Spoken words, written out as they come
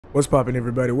What's poppin',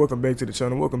 everybody? Welcome back to the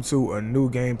channel. Welcome to a new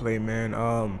gameplay,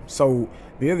 man. So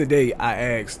the other day I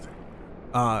asked,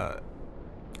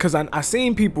 cause I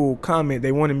seen people comment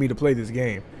they wanted me to play this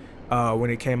game, when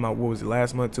it came out. What was it,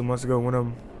 last month, 2 months ago? One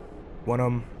of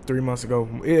them, 3 months ago.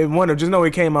 Just know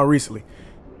it came out recently.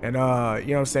 And you know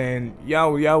what I'm saying?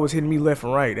 Y'all was hitting me left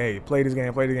and right. Hey, play this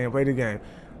game, play the game, play the game.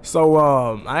 So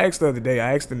I asked the other day.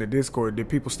 I asked in the Discord, did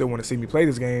people still want to see me play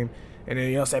this game? And then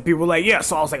you know what I'm saying, people were like, yeah.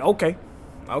 So I was like, okay.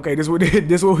 Okay, this what we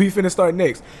finna start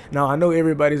next. Now I know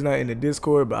everybody's not in the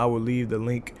Discord, but I will leave the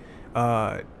link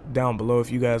down below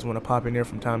if you guys want to pop in there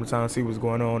from time to time, see what's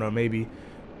going on, or maybe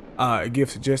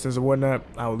give suggestions or whatnot.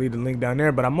 I will leave the link down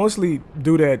there. But I mostly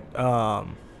do that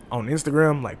on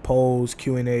Instagram, like polls,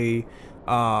 Q&A,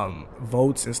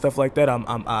 votes and stuff like that.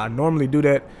 I normally do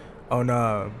that on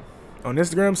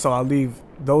Instagram, so I'll leave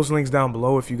those links down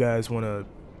below if you guys want to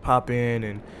pop in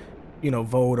and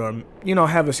vote, or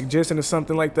have a suggestion or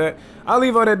something like that. I'll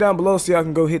leave all that down below so y'all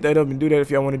can go hit that up and do that if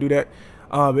y'all want to do that.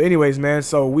 But anyways, man,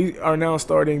 so we are now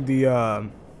starting the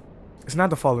it's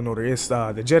not the Fallen Order, it's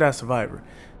the Jedi Survivor.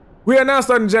 We are now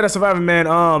starting Jedi Survivor, man.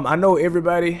 I know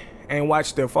everybody ain't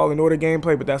watched the Fallen Order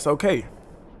gameplay, but that's okay.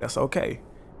 That's okay.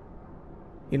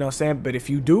 You know what I'm saying? But if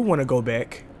you do want to go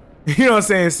back, you know what I'm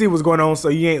saying, see what's going on so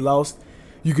you ain't lost,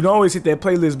 you can always hit that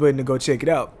playlist button to go check it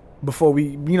out before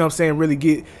we, really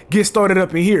get started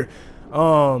up in here.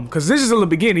 Cause this is a little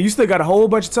beginning. You still got a whole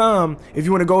bunch of time if you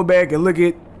want to go back and look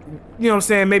at,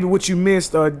 maybe what you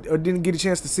missed or didn't get a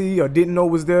chance to see or didn't know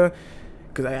was there.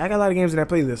 Cause I got a lot of games in that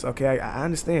playlist. Okay, I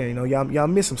understand. Y'all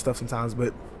miss some stuff sometimes,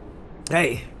 but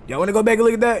hey, y'all want to go back and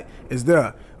look at that? It's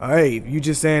there. Hey, if you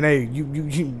just saying, hey, you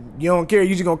don't care,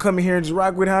 you just gonna come in here and just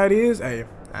rock with how it is. Hey,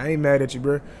 I ain't mad at you,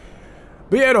 bro.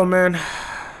 But yeah, though, man.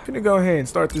 I'm gonna go ahead and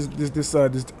start this.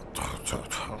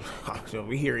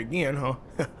 We here again, huh?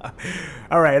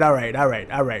 all right.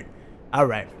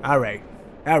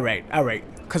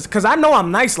 Cause I know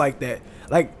I'm nice like that.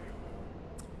 Like,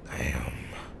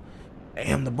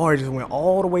 damn, the bar just went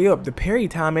all the way up. The parry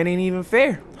time, it ain't even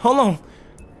fair. Hold on.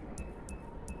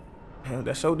 Damn,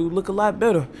 that show do look a lot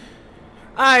better.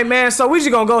 All right, man. So we just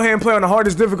gonna go ahead and play on the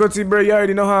hardest difficulty, bro. You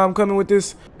already know how I'm coming with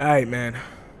this. All right, man.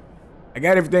 I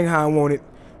got everything how I want it.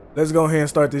 Let's go ahead and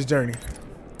start this journey.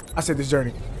 I said this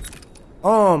journey.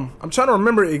 I'm trying to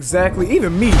remember exactly.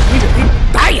 Even me.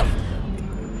 Damn.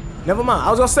 Never mind.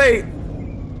 I was gonna say,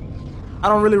 I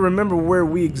don't really remember where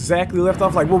we exactly left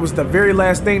off. Like, what was the very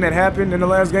last thing that happened in the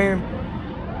last game?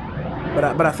 But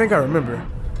I think I remember.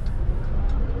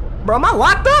 Bro, am I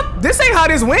locked up? This ain't how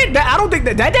this went. I don't think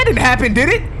that didn't happen, did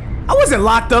it? I wasn't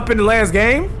locked up in the last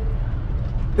game.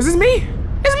 Is this me?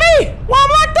 It's me. Why I'm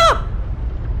locked up?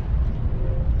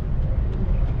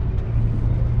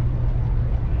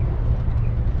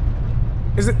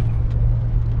 Is it?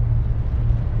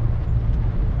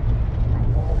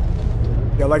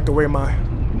 Y'all like the way my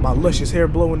luscious hair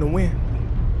blow in the wind?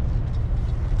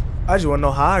 I just wanna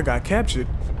know how I got captured.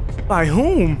 By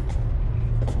whom?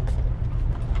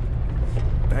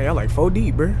 Dang, y'all like 4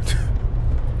 deep, bro.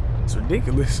 It's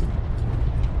ridiculous.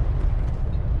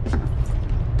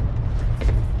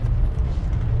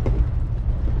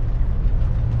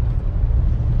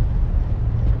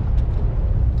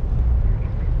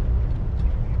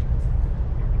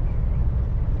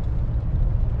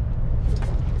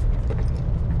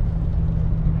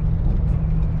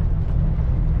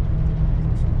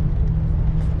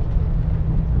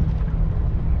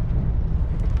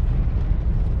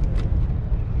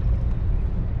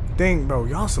 Dang, bro,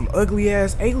 y'all some ugly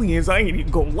ass aliens. I ain't even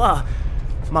gonna lie.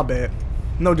 My bad.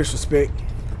 No disrespect.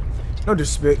 No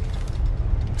disrespect.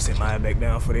 Sit my eye back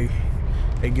down for they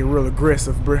get real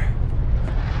aggressive, bruh.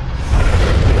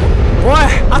 Boy,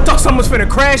 I thought someone was finna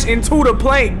crash into the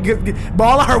plane. But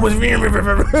all I heard was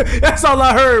that's all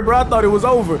I heard, bro. I thought it was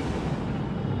over.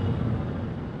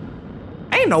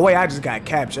 Ain't no way I just got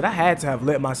captured. I had to have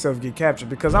let myself get captured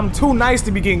because I'm too nice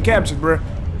to be getting captured, bruh.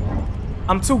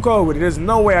 I'm too cold with it. There's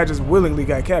no way I just willingly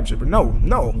got captured, but no.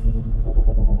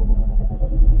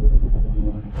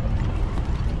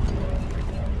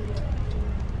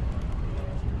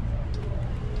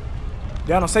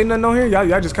 Y'all don't say nothing on here?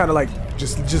 Y'all just kind of like,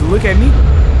 just look at me?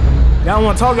 Y'all don't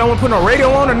want to talk? Y'all want to put no radio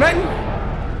on or nothing?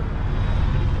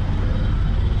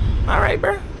 All right,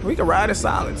 bro. We can ride in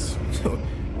silence.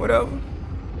 Whatever.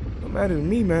 Don't matter to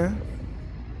me, man.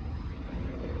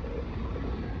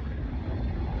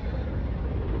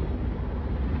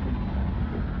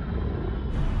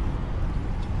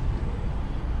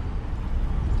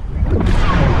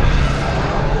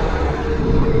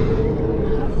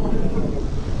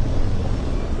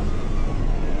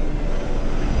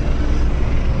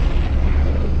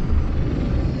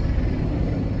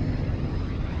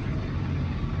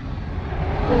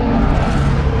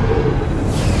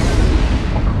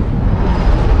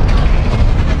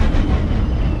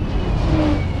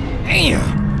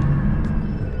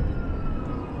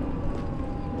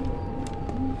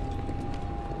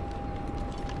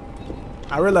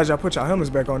 I realized y'all put y'all helmets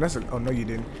back on. That's a, oh no you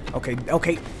didn't. Okay,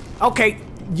 okay, okay.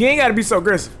 You ain't gotta be so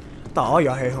aggressive. I thought all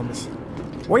y'all had helmets.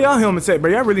 Where y'all helmets at,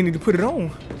 bro? Y'all really need to put it on.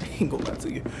 I ain't go back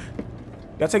to you.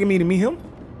 Y'all taking me to meet him?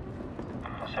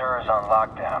 Sarah's on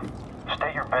lockdown.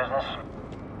 State your business.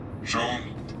 Sean.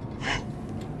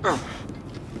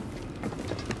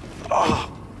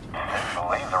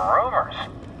 Believe the rumors.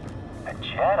 A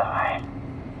Jedi.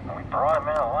 We brought him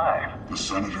in alive. The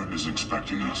Senator is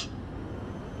expecting us.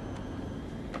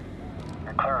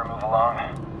 You're clear to move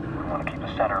along. We want to keep the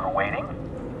Senator waiting.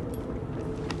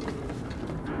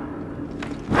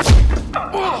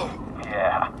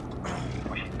 Yeah.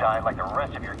 Wish you died like the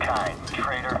rest of your kind,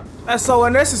 traitor. That's so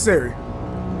unnecessary.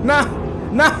 Nah.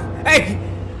 Hey,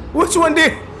 which one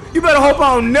did? You better hope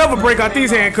I don't never break out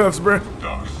these handcuffs, bro.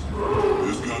 Doc,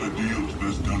 this kind of deal's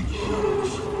best done to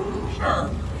shadows. Sure.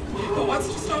 But what's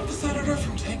to stop the Senator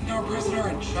from taking our prisoner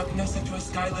and chucking us into a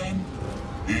sky lane?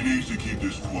 He needs to keep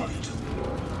this quiet.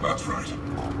 That's right.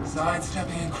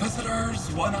 Sidestepping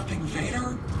Inquisitors, one-upping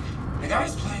Vader? The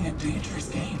guy's playing a dangerous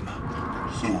game.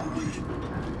 So are we.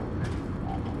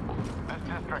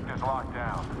 This district is locked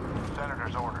down.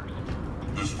 Senator's orders.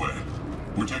 This way.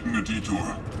 We're taking a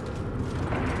detour.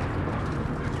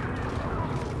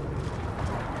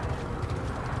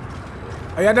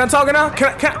 Are y'all done talking now?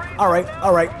 Can I? All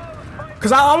right.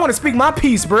 Cause I want to speak my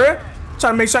piece, bruh.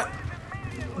 Trying to make sure.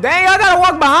 Dang, y'all gotta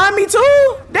walk behind me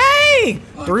too. Dang.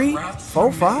 3,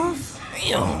 4, 5.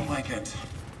 Damn. I don't like it.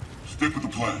 Stick with the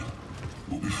plan.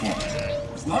 We'll be fine.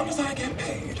 As long as I get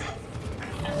paid.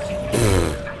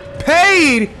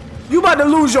 Paid? You about to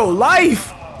lose your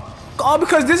life? All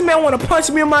because this man want to punch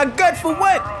me in my gut for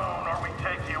what? Or we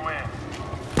take you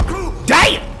in.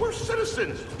 Damn. We're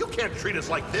citizens. You can't treat us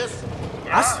like this.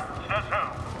 Says who?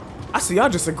 I see y'all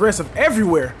just aggressive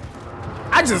everywhere.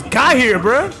 I just got here,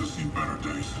 bruh. This has seen better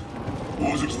days.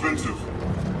 War's expensive.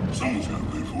 Someone's gotta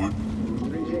pay for it.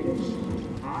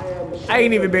 I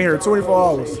ain't even been here 24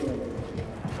 hours.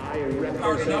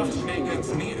 Hard enough to make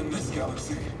ends meet in this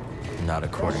galaxy. Not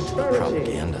according to the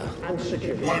propaganda.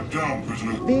 Pipe down,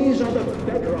 prisoner. These are the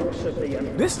bedrocks of the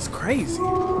empire. This is crazy.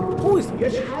 Who is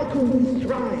Yet how can we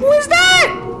thrive Who is that?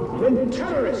 when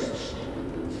terrorists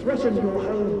threaten your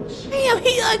homes? Damn,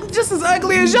 he just as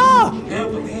ugly as y'all.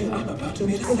 Can't believe I'm about to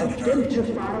meet a Senator.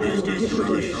 Identify These days, he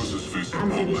really dissidents shows his face in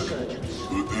and public. insurgents.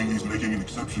 Good thing he's making an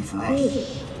exception for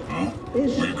us. Huh?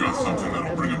 We've got something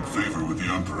that'll bring him favor with the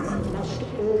Emperor.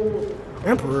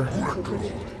 Emperor.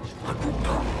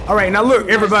 All right, now look,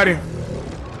 everybody.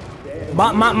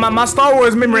 My Star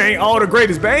Wars memory ain't all the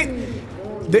greatest, bang.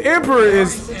 The Emperor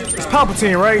is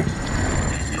Palpatine, right?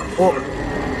 Or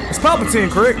it's Palpatine,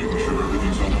 correct? Making sure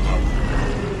everything's on the level.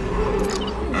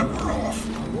 Emperor off.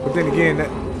 But then again, that.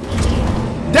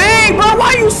 Dang, bro,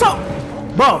 why you so?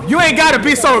 Bro, you ain't gotta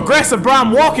be so aggressive, bro.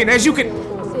 I'm walking, as you can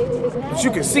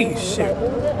see. Shit,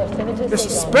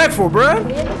 disrespectful, bro.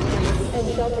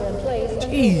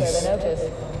 Jeez.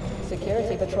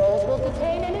 Security patrols will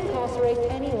detain and incarcerate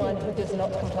anyone who does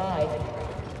not comply.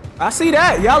 I see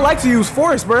that. Y'all like to use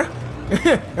force, bruh.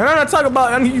 And I'm not talking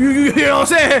about, you know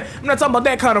what I'm saying? I'm not talking about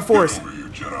that kind of force. Get over here,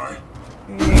 Jedi.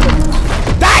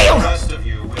 Damn! The rest of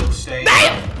you will stay.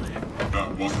 Damn!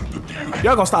 That wasn't the deal.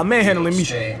 Y'all gonna stop manhandling me.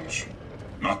 Change.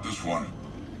 Not this one.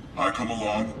 I come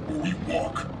along or we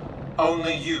walk.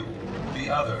 Only you. The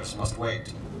others must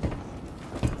wait.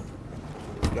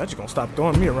 Y'all just gonna stop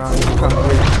throwing me around this kind of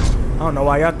way. I don't know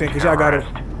why y'all think, cause y'all got it.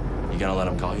 You gonna let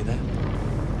him call you that?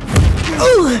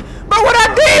 Ooh, bro, what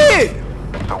I did?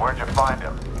 So where'd you find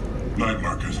him? Night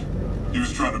market. He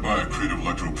was trying to buy a crate of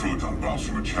electroproton bombs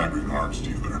from a Chagrin arms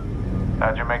dealer.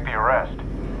 How'd you make the arrest?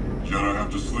 Jedi have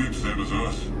to sleep, same as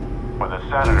us. When the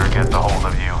Senator gets a hold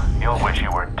of you, he'll wish you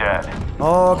were dead.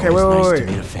 Oh, okay, Always nice to wait.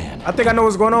 meet a fan. I think I know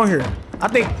what's going on here. I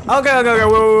think, okay,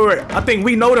 wait. I think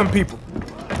we know them people.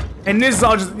 And this is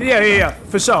all just, yeah,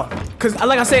 for sure. Cause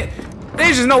like I said,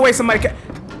 there's just no way somebody can.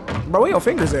 Bro, where your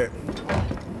fingers at?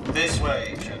 This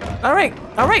way, Jedi. All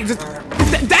right, just,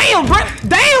 damn, bro,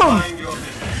 damn. Find your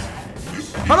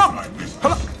business. Hold on,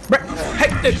 bro. Hey,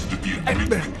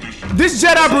 this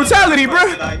Jedi brutality, Why bro.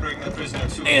 did I bring the prisoner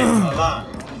to me alive?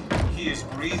 He is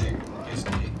breathing,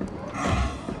 isn't he?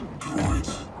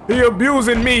 Droids. He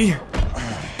abusing me.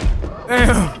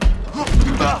 Damn.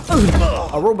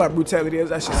 A robot brutality,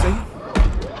 as I should say.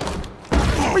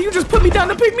 Bro, you just put me down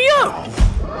to pick me up.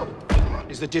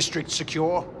 Is the district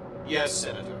secure? Yes,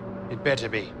 Senator. It better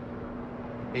be.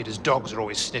 Vader's dogs are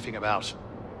always sniffing about.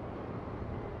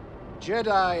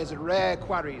 Jedi is a rare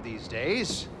quarry these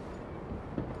days.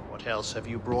 What else have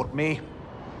you brought me?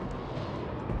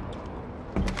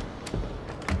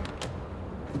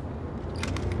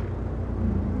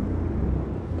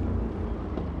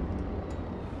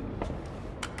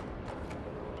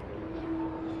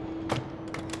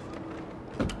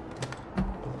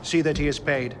 See that he is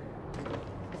paid.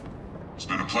 It's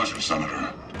been a pleasure,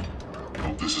 Senator.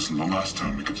 Hope this isn't the last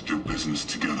time we get to do business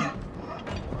together.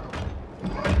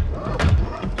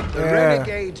 The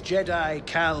renegade Jedi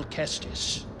Cal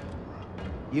Kestis.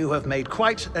 You have made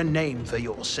quite a name for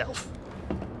yourself.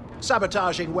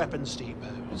 Sabotaging weapons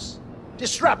depots,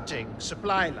 disrupting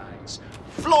supply lines,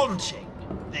 flaunting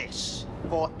this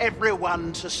for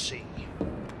everyone to see.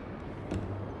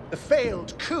 The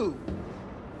failed coup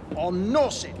on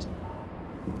Norset.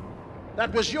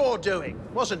 That was your doing,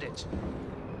 wasn't it?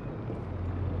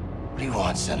 What do you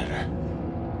want, Senator?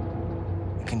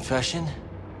 A confession?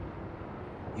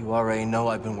 You already know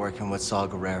I've been working with Saw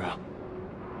Gerrera.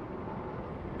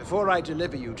 Before I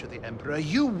deliver you to the Emperor,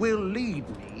 you will lead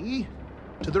me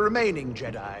to the remaining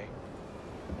Jedi.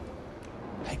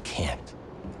 I can't.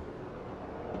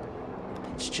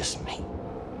 It's just me.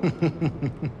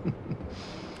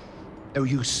 No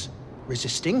use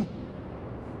resisting.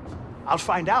 I'll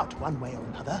find out one way or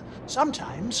another.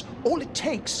 Sometimes all it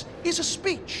takes is a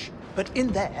speech. But in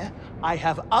there, I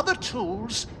have other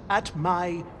tools at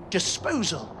my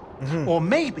disposal. Or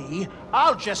maybe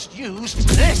I'll just use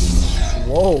this.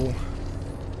 Whoa.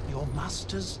 Your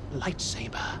master's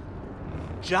lightsaber.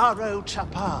 Jaro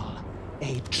Tapal,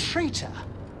 a traitor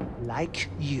like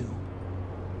you.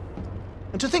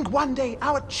 And to think one day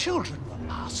our children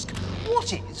will ask,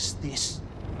 what is this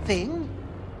thing?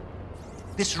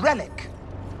 This relic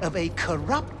of a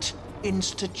corrupt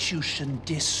institution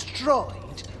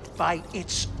destroyed by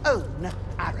its own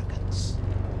arrogance.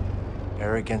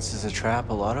 Arrogance is a trap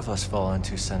a lot of us fall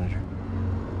into, Senator.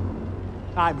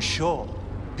 I'm sure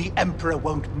the Emperor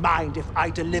won't mind if I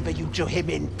deliver you to him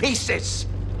in pieces.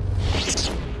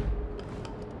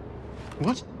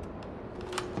 What?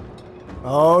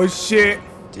 Oh shit.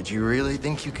 Did you really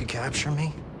think you could capture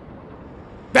me?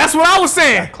 That's what I was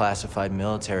saying. Classified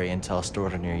military intel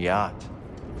stored on your yacht.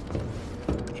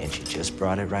 And you just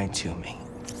brought it right to me.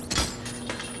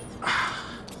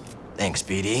 Thanks,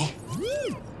 BD.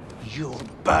 You'll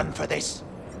burn for this.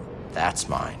 That's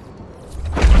mine.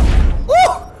 Woo!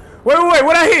 Wait,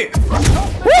 what I hit?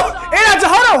 Woo! And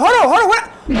hold on, what?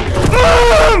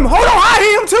 Hold on, I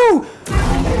hit him too.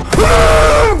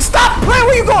 Stop playing,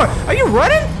 where you going? Are you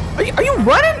running? Are you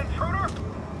running?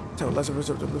 Let's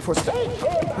reserve the force.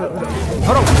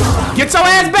 Hold on. Get your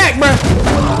ass back, bro.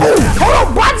 Hold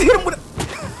on, bro. I just hit him with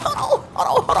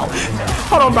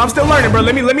Hold on, bro. I'm still learning, bro.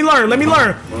 Let me learn. You know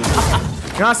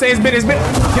what I'm saying? It's been.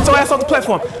 Get your ass off the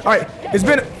platform. All right. It's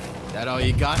been. That all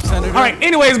you got, Senator? All right.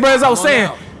 Anyways, bro, as I was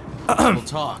saying, we'll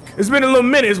talk. It's been a little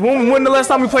minute. When the last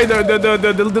time we played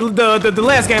the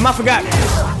last game? I forgot.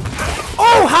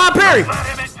 Oh, high parry.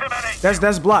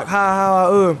 That's block.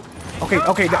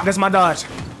 Okay. That's my dodge.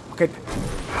 Okay.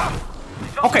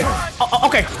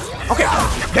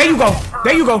 There you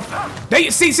go.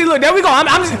 See, look, there we go.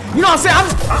 I'm just, you know what I'm saying?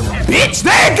 Bitch,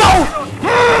 there you go.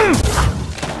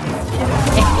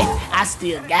 I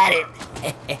still got it.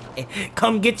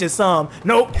 Come get you some.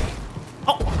 Nope.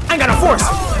 Oh, I ain't got a force.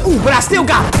 Ooh, but I still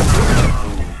got it.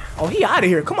 Oh, he out of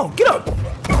here. Come on, get up.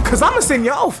 Cause I'ma send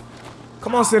you off.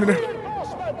 Come on, Senator.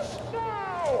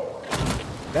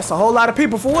 That's a whole lot of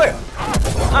people for what?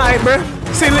 Alright, bro.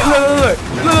 See, look.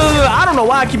 I don't know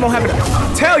why I keep on having to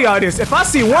tell y'all this. If I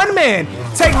see one man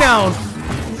take down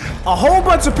a whole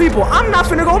bunch of people, I'm not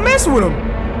finna go mess with him.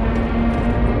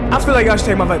 I feel like y'all should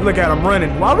take my look at him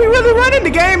running. Why are we really running? The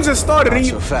game just started. Not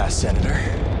so fast, Senator.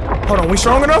 Hold on, we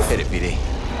strong enough? Hit it, BD.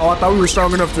 Oh, I thought we were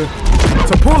strong enough to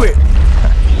pull it.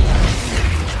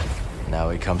 Now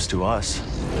he comes to us.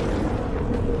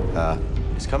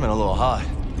 He's coming a little hot.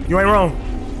 You ain't wrong.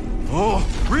 Oh,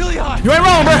 really hot. You ain't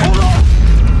wrong, bro.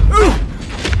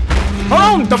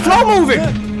 Hold on, the flow moving.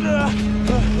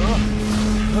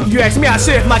 You asked me, I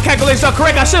should. If my calculations are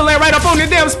correct, I should land right up on the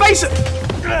damn spaceship.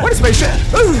 What is spaceship?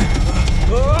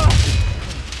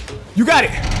 You got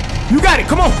it.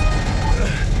 Come on.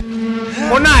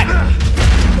 Or not.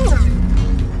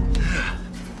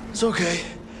 It's okay.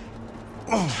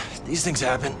 These things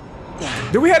happen.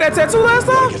 Did we have that tattoo last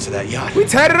time? Get to that yacht. We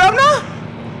tatted up now?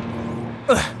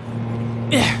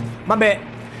 Yeah, my bad.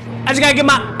 I just gotta get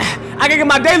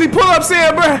my daily pull-ups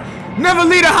in, bro. Never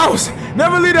leave the house.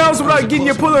 Without getting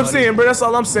your pull-ups in, bro. That's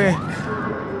all I'm saying.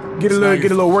 Get a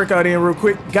little workout in real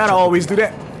quick. Gotta always do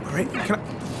that. All right.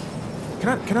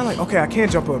 Can I like? Okay, I can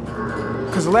jump up.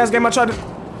 Cause the last game I tried to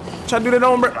do that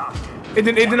on, bro. It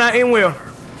did not end well.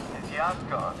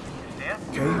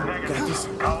 Okay,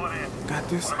 got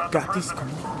this. Come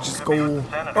on, just go.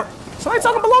 Oh, somebody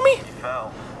talking below me?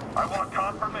 I want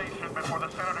confirmation before the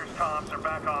Senator's comms are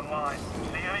back online.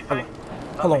 See anything?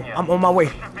 Hold on, I'm on my way.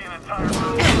 Should be an entire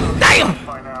Damn!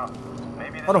 by now.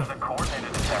 Maybe Hold on.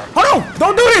 Hold on!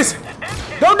 Don't do this!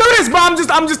 Don't do this, bro! I'm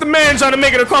just a man trying to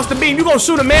make it across the beam. You gonna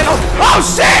shoot a man? Oh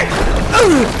shit!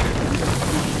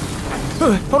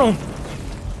 Hold on.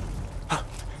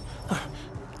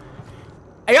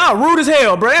 Hey, y'all rude as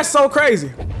hell, bro. That's so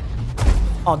crazy.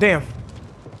 Oh damn.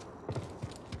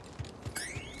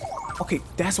 Okay,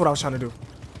 that's what I was trying to do.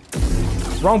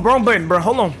 Wrong button, bro.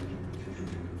 Hold on.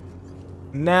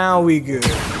 Now we good.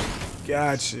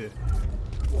 Gotcha.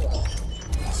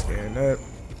 Scan up.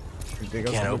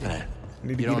 Can't open it.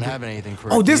 You don't have anything for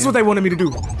it. Oh, this is what they wanted me to do.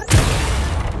 We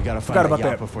gotta find about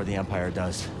that before the Empire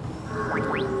does.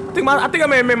 I think I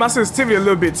may have made my sensitivity a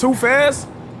little bit too fast.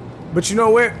 But you know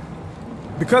what?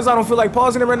 Because I don't feel like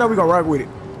pausing it right now, we gonna rock with it.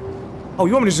 Oh,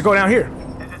 you want me to just go down here?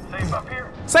 Is it safe up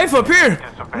here? Safe up here?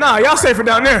 Nah, y'all safer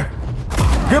down there.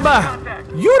 Goodbye.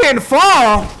 You didn't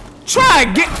fall. Try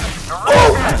again.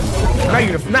 Oh!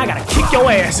 Now I gotta kick your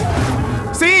ass.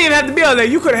 See, you didn't have to be out there.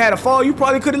 You could have had a fall. You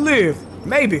probably could have lived.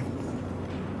 Maybe.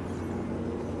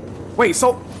 Wait,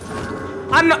 so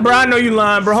I know you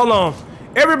lying, bro. Hold on.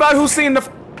 Everybody who's seen the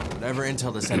Whatever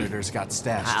intel the senators got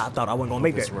stashed. I thought I wasn't gonna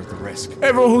make that. It's worth the risk.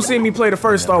 Everyone who's seen me play the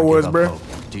first Star Wars, bro.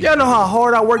 Y'all know how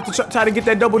hard I worked to try to get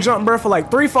that double jump, bro. For like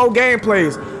 3-4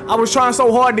 gameplays, I was trying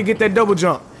so hard to get that double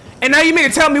jump. And now you mean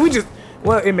to tell me we just?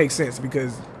 Well, it makes sense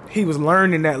because he was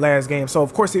learning that last game. So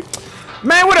of course it.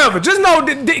 Man, whatever. Just know,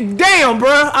 damn, bro.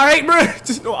 All right, bro.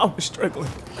 Just know I was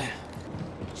struggling.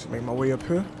 Just make my way up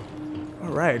here. All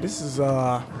right, this is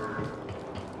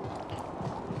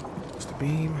what's the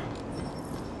beam?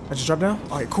 I just drop down?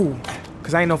 All right, cool.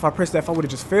 Cause I didn't know if I pressed that, if I would have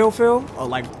just failed, or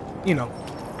like, you know.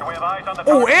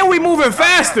 Oh, and we moving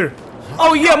faster.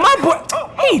 Oh yeah, my boy.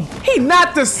 He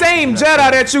not the same Jedi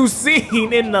that you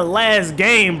seen in the last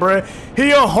game, bruh.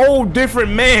 He a whole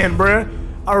different man, bruh.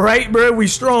 All right, bruh. We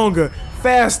stronger,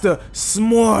 faster,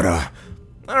 smarter.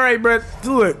 All right, bruh.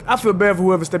 Look, I feel bad for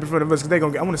whoever stepped in front of us because they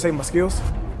gonna get. I want to save my skills.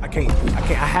 I can't. I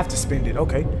have to spend it.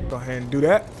 Okay, go ahead and do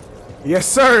that. Yes,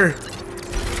 sir.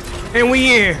 And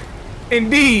we in.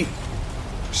 Indeed.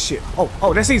 Shit.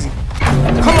 Oh, that's easy.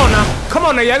 Come on now. Come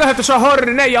on now. Y'all gonna have to try harder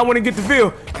than that. Y'all want to get the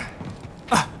feel.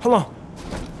 Hold on.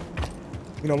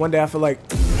 You know, one day I feel like.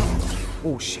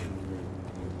 Oh shit.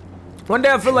 One day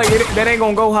I feel like that ain't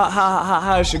gonna go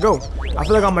how it should go. I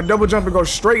feel like I'm gonna double jump and go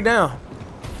straight down.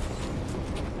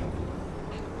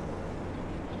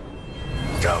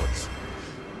 Don't.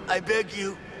 I beg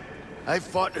you. I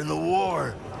fought in the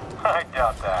war. I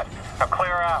doubt that. Now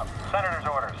clear out. Senator's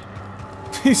orders.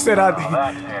 He said Oh,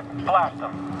 that's it. Blast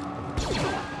them.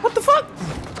 What the fuck?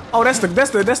 Oh, that's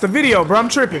the video, bro. I'm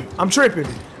tripping.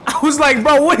 I was like,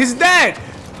 bro, what is that?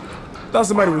 Thought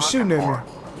somebody was shooting at me.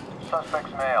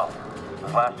 Suspect's male.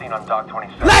 Last seen on Dock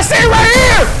 27. Last seen right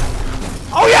here!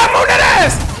 Oh yeah, I'm on that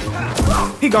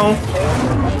ass! He gone.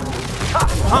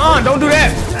 Don't do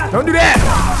that. Don't do that.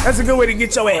 That's a good way to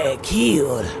get your ass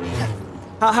killed.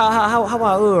 How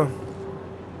about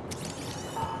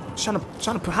trying to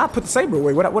put the saber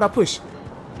away? What I push?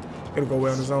 It'll go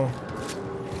away on its own.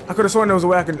 I could have sworn there was a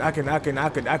way I could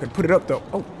put it up though.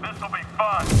 Oh. This'll be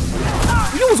fun.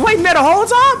 You was waiting there the whole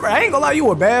time, bro. I ain't gonna lie, you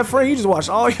a bad friend. You just watched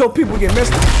all your people get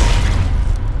messed up.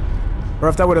 Bro,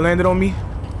 if that would have landed on me,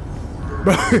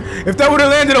 bro, if that would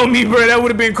have landed on me, bro, that would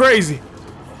have been crazy.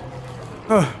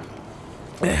 Yeah,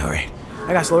 all right.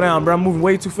 I gotta slow down, bro. I'm moving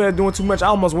way too fast, doing too much. I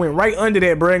almost went right under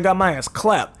that, bro, and got my ass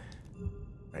clapped.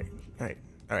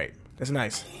 All right. That's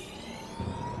nice.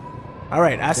 All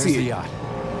right, I see it. The yacht.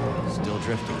 Still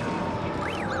drifting.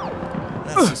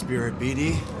 That's the spirit,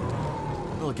 BD.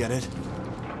 We'll get it.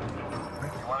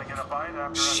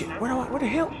 Shit, where the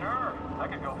hell?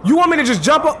 You want me to just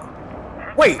jump up?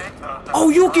 Wait. Oh,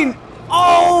 you can.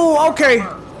 Oh, okay.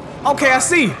 Okay, I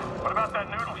see.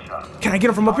 Can I get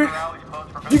him from up here?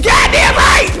 You goddamn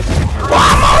right! Boy,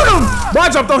 I'm on him! Boy, I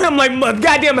jumped on him like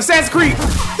goddamn Assassin's Creed.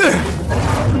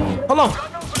 Hold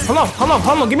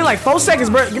on. Give me like 4 seconds,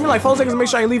 bro. Give me like 4 seconds to make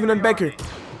sure I ain't leaving nothing back here.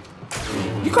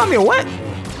 You call me a what?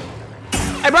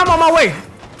 Hey, bro, I'm on my way.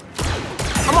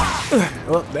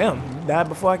 Well, damn. Died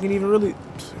before I can even really.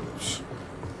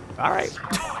 All right.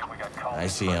 I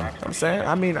see him. I'm saying,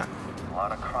 I mean, I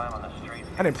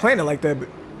didn't plan it like that, but.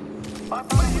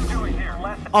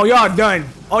 Oh, y'all done.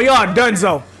 Oh, y'all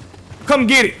donezo. Come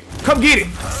get it. You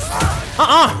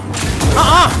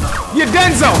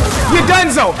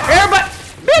donezo. Everybody,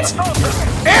 bitch.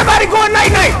 Everybody going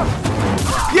night-night.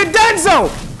 You donezo.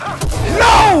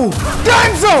 No,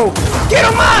 donezo. Get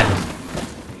him on.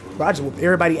 Bro, I just whooped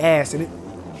everybody ass in it.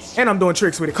 And I'm doing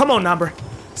tricks with it. Come on now, bro.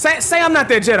 Say I'm not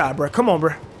that Jedi, bro. Come on,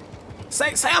 bro.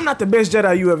 Say I'm not the best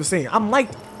Jedi you ever seen. I'm like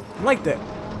that.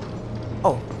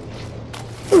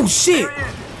 Oh shit.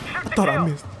 I thought I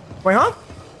missed. Wait, huh?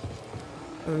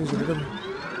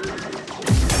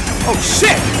 Oh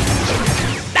shit!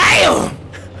 Damn!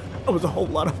 That was a whole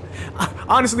lot of.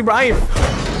 Honestly, bro, I ain't.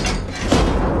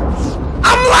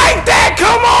 I'm like that.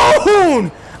 Come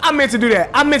on! I meant to do that.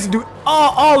 I meant to do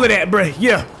all of that, bro.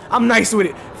 Yeah, I'm nice with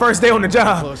it. First day on the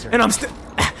job, and I'm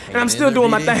still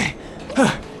doing my thing.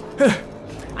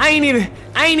 I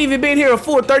ain't even been here a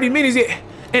full 30 minutes yet.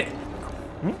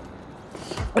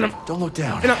 And I'm, don't look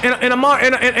down. And I'm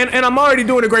already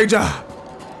doing a great job.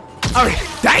 All right,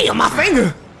 damn, my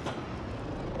finger.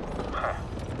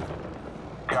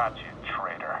 Got you,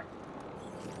 traitor.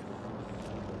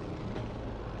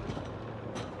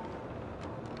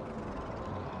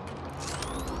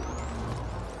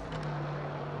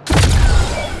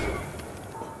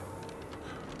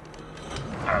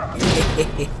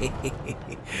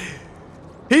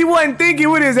 He wasn't thinking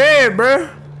with his head, bruh.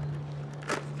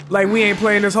 Like we ain't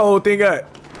playing this whole thing up.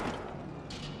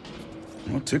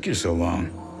 What took you so long?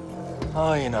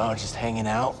 Oh, you know, just hanging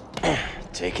out,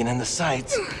 taking in the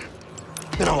sights.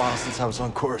 Been a while since I was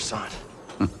on Coruscant.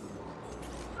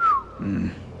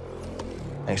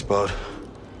 Thanks, bud.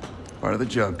 Part of the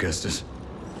job, Custis.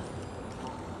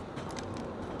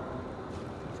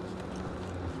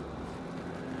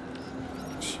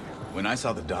 When I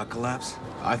saw the dock collapse,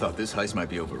 I thought this heist might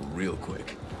be over real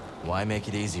quick. Why make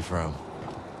it easy for him?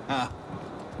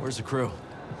 Where's the crew?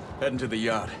 Heading to the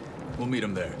yacht. We'll meet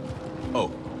him there. Oh,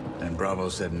 and Bravo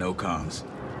said no comms.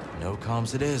 No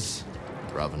comms it is.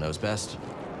 Bravo knows best.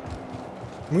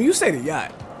 When you say the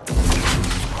yacht,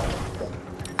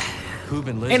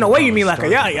 Ain't ain't no way you mean like a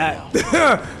yacht.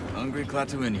 Hungry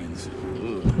Klaatuinians.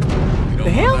 The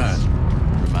hell?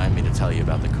 Remind me to tell you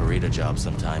about the Corita job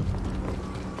sometime.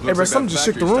 Hey, bro, something just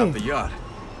shook the room. The yacht.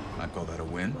 I'd call that a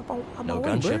win. No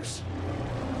gunships.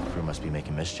 Crew must be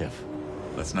making mischief.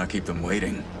 Let's not keep them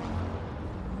waiting.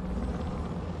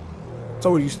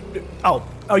 So you? Oh,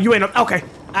 you ain't okay.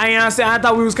 I ain't understand. I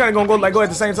thought we was kind of gonna go at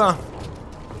the same time.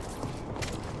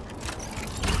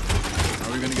 How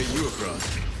are we gonna get you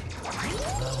across?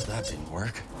 Well, that didn't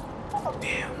work.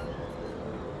 Damn.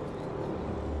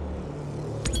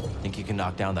 Think you can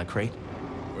knock down that crate?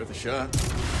 Worth a shot.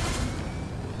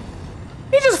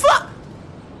 He just fuck.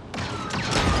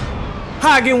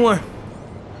 How I get one?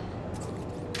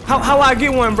 How I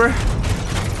get one, bruh?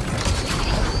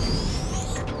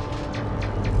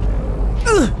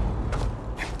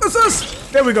 That's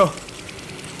us. There we go.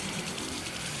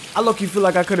 I low-key feel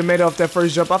like I could have made it off that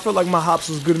first jump. I feel like my hops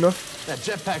was good enough. That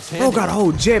jetpack's handy. Bro got a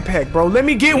whole jetpack, bro. Let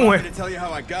me get one. I'm to tell you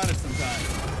how I got it sometime.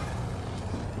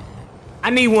 I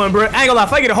need one, bro. I ain't gonna lie.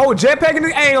 If I get a whole jetpack in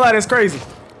this, I ain't gonna lie. That's crazy.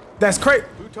 That's crazy.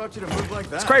 Who taught you to move like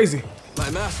that? It's crazy. My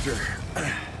master.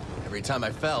 Every time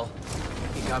I fell,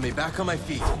 he got me back on my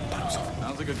feet.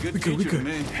 Sounds like a good teacher to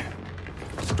me.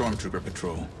 Stormtrooper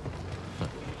patrol.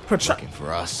 Patrol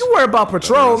for us. You worry about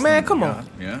patrol, man. Come on.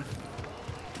 Yeah.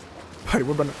 Buddy,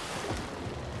 we're gonna.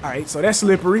 All right, so that's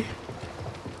slippery.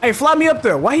 Hey, fly me up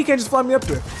there. Why he can't just fly me up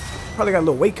there? Probably got a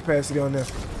little weight capacity on there.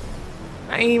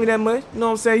 I ain't even that much. You know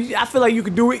what I'm saying? I feel like you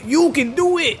can do it. You can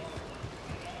do it.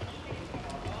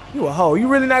 You a hoe. You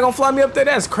really not gonna fly me up there?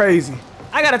 That's crazy.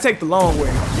 I gotta take the long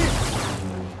way.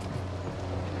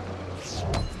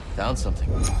 Found something.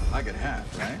 I get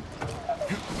half, right?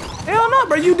 Hell no,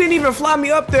 bro. You didn't even fly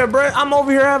me up there, bro. I'm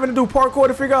over here having to do parkour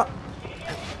to figure out.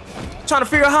 Trying to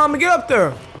figure out how I'm gonna get up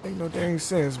there. Ain't no dang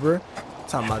sense, bro.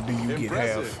 Talking about do you get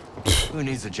half? Who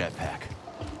needs a jetpack?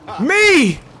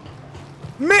 Me!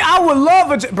 Me, I would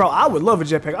love a jet, bro. I would love a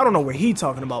jetpack. I don't know what he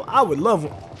talking about. I would love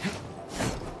one.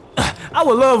 I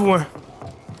would love one.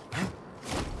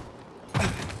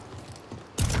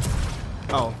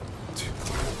 Oh,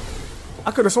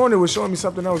 I could have sworn it was showing me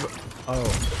something else. Oh,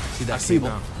 see that cable?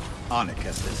 Now. On it,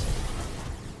 Kestis.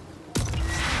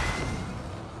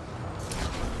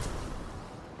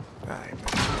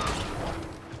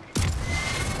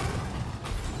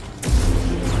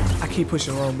 I keep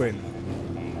pushing the wrong button.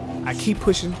 I keep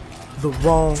pushing the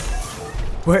wrong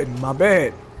button. My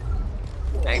bad.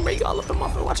 Dang, bro, you gotta lift them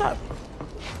off and watch out.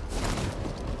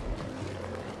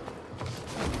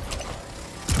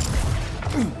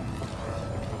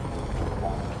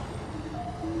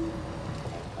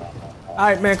 All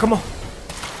right, man, come on.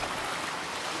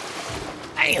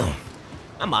 Damn.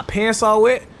 Now my pants all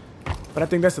wet, but I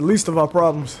think that's the least of our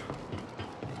problems.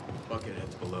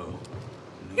 Buckethead's below.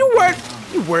 You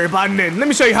worry about nothing. Let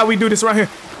me show you how we do this right here.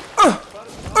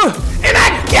 And I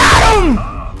got him!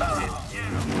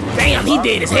 Damn, he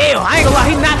dead as hell. I ain't gonna lie,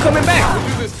 he's not coming back.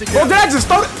 Well, did I just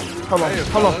throw it? Hold on,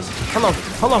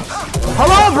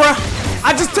 bro.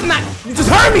 I just took not. You just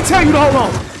heard me tell you to hold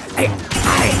on. Hey.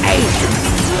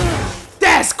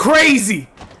 That's crazy.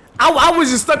 I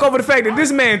was just stuck over the fact that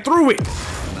this man threw it.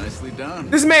 Nicely done.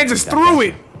 This man just threw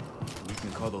it. We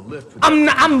can call the lift.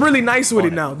 I'm really nice with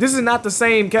it now. This is not the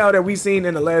same cow that we seen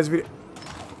in the last video.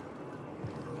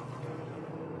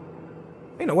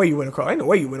 Ain't no way you went across. Ain't no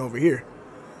way you went over here.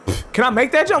 Can I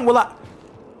make that jump? Will I?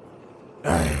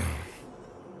 I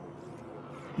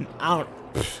don't.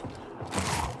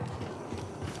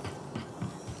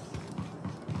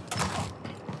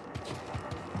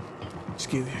 Just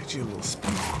give you a little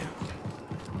speed.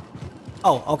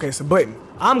 Oh, okay, it's a button.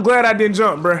 I'm glad I didn't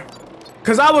jump, bruh.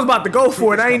 Cause I was about to go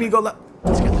for it. I ain't even gonna.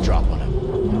 Let's get the drop on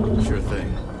him. Sure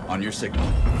thing. On your signal.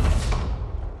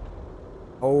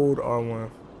 Hold R1.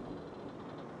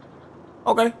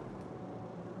 Okay.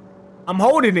 I'm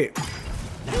holding it.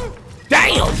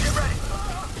 Damn!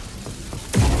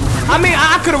 I mean,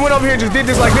 I could have went over here and just did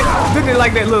this like that. Did it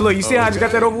like that. Look, you see how I just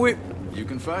got that over with? You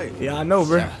can fight. Yeah, I know,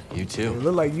 bro. Yeah, you too. It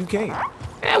look like you can't.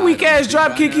 That weak ass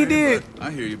drop kick he did.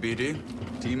 I hear you, BD.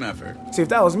 Team effort. See, if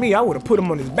that was me, I would have put him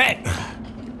on his back.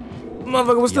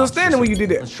 Motherfucker was still standing when you did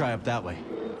that. Let's try up that way.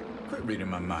 Quit reading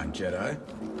my mind, Jedi.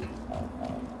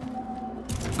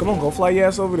 Come on, go fly your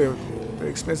ass over there. The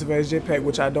expensive ass jetpack,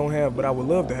 which I don't have, but I would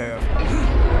love to have.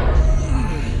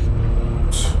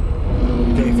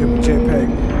 Gave him a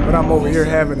jetpack, but I'm over here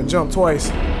having to jump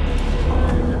twice.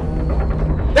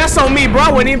 That's on me, bro.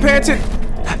 I wasn't even paying attention.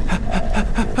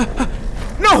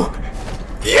 No!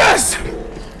 Yes!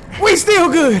 We still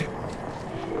good.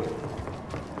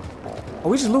 Oh,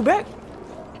 we just looped back?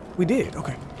 We did,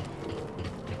 okay.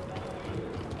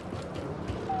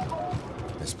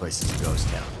 This place is a ghost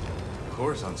town.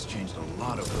 Coruscant's changed a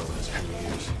lot over the last few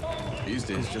years. These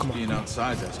days, just being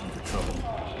outside's asking for trouble.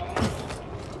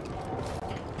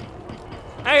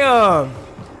 Hey,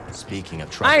 Speaking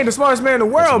of trouble, I ain't the smartest man in the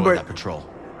world, but that patrol.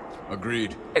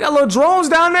 Agreed. they got little drones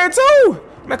down there too.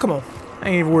 Man, come on. I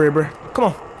ain't even worried, bro. Come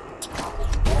on.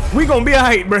 We gonna be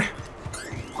alright, bro.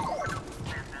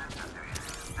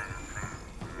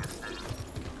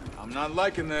 I'm not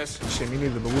liking this. Shit, me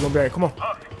neither, but we gonna be alright. Come on.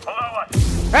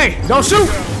 Hey, don't shoot!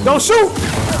 Don't shoot!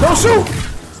 Don't shoot!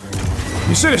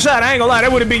 You should have shot. I ain't gonna lie.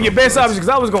 That would have been your best option because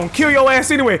I was gonna kill your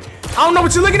ass anyway. I don't know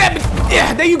what you're looking at, but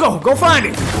yeah, there you go. Go find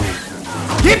it.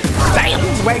 Get. Damn, he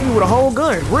just whacked me with a whole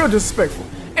gun. Real disrespectful.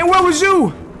 And where was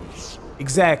you?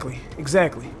 Exactly.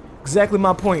 Exactly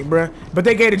my point, bruh. But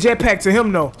they gave the jetpack to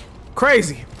him, though.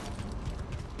 Crazy.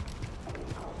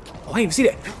 Oh, I didn't even see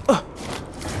that.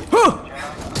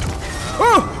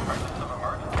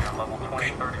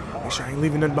 Okay. Make sure I ain't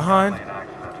leaving nothing behind.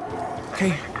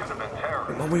 Okay.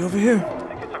 Make my way over here.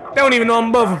 They don't even know I'm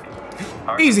above them.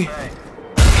 Easy.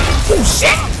 Oh,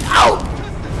 shit! Oh!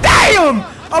 Damn!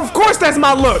 Of course that's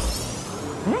my look.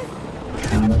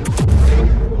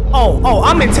 Oh,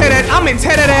 I'm in tear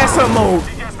that ass up mode.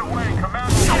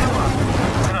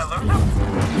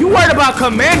 You worried about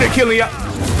Commander killing ya? Oh,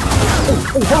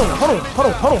 hold on.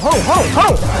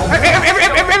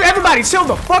 Everybody, chill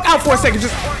the fuck out for a second.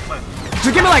 Just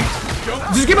give me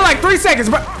like 3 seconds,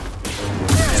 bro.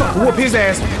 So, whoop his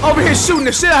ass. Over here shooting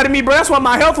the shit out of me, bro. That's why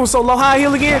my health was so low. High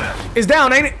heal again. It's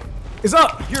down, ain't it? It's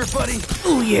up. Here, buddy.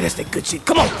 Oh yeah, that's that good shit.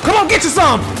 Come on, get you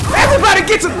some. Everybody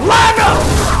get you. Line up.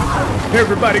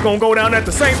 Everybody gonna go down at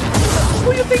the same.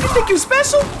 Who you think? You think you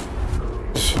special?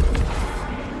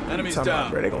 Enemies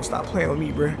down. Bro, they gonna stop playing with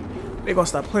me, bro. They gonna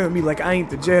stop playing with me like I ain't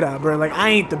the Jedi, bro. Like I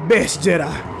ain't the best Jedi. You know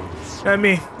what I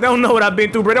mean? They don't know what I've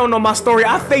been through, bro. They don't know my story.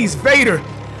 I faced Vader.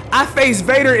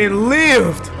 And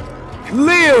lived.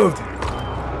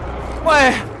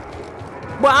 What?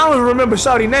 Well, I don't even remember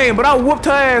Shawty's name, but I whooped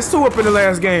her ass too up in the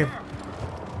last game.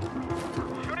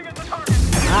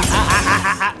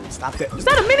 Stop that. Is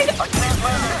that a minigun?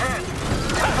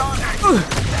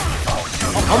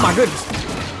 Oh my goodness.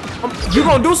 You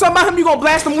gonna do something about him? You gonna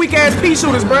blast them weak ass pea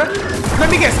shooters, bro? Let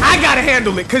me guess. I gotta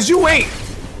handle it, cause you ain't.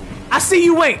 I see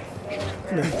you ain't.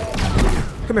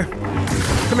 Come here.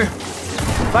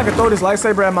 If I could throw this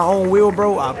lightsaber at my own will,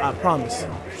 bro, I promise.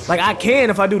 Like I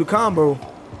can if I do the combo.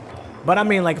 But I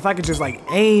mean, like, if I could just, like,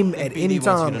 aim at any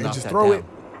time and just throw it.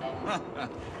 Now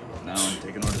I'm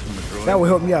taking orders from the droid. That would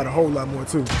help me out a whole lot more,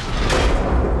 too.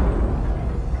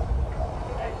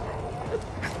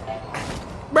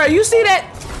 Bro, you see that?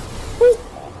 Woo.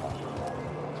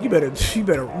 You better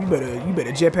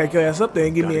jetpack your ass up there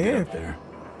and give me a hand. There.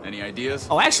 Any ideas?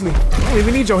 Oh, actually, I don't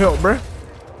even need your help, bro.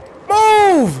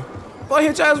 Move! Go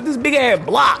hit your ass with this big ass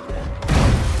block.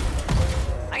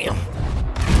 Damn.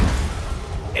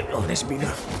 Oh, that should be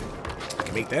enough. I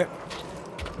can make that.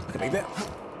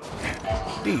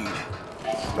 Indeed.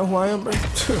 Know who I am, bro?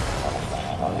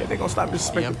 Oh, yeah, they gonna stop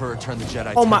disrespecting. The Emperor turned the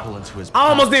Jedi temple into his I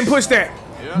almost didn't push that,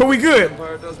 but we good.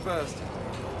 Empire does best.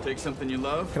 Take something you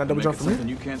love. Can I double jump from here? Something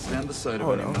you can't stand the sight of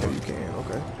Oh no, anymore. you can.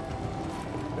 Okay.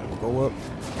 Then we'll go up.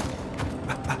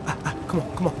 Come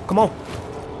on, come on, come on.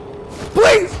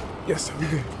 Please. Yes, we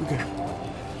good. We good.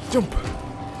 Jump,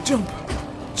 jump,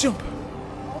 jump.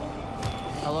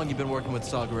 How long you been working with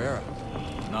Saw Gerrera?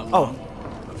 Not long.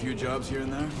 A few jobs here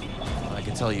and there. I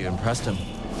can tell you impressed him.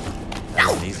 That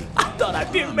wasn't easy. I thought I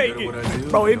did make it.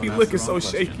 Bro, it be looking so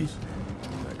shaky.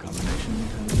 That combination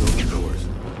tends to open doors.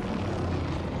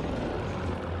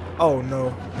 Oh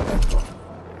no.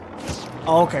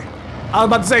 Oh, okay. I was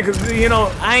about to say, cause you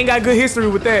know, I ain't got good history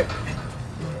with that.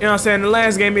 You know what I'm saying? The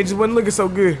last game, it just wasn't looking so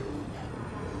good.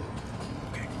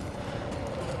 Okay.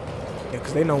 Yeah,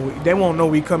 cause they won't know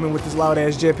we coming with this loud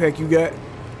ass jetpack you got.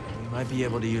 We might be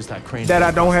able to use that crane. That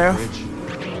I don't have.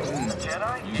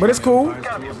 But it's cool.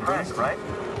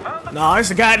 Nah, it's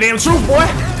the goddamn truth, boy.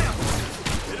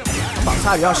 I'm about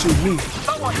tired of y'all shooting me.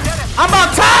 I'm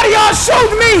about tired of y'all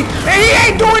shooting me, and he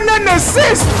ain't doing nothing to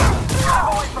assist.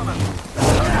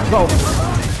 Bro,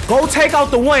 go take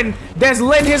out the one that's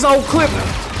letting his old clip,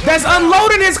 that's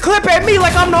unloading his clip at me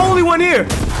like I'm the only one here.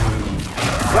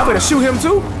 Y'all better shoot him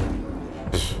too.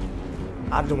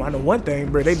 I know one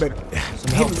thing, bro. They better.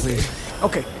 Some help, please.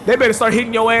 Okay, they better start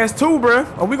hitting your ass too, bro,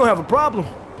 or we gonna have a problem.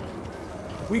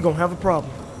 We gonna have a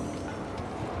problem.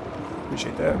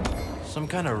 Appreciate that. Some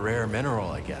kind of rare mineral,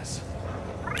 I guess.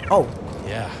 Oh.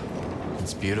 Yeah,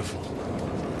 it's beautiful.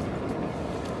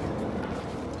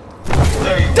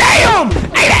 Damn!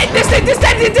 Hey, this,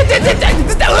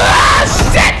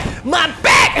 oh, shit! My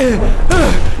back!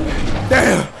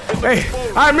 Damn. Hey,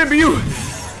 I remember you.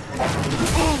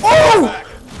 Oh!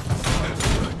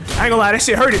 I ain't gonna lie, that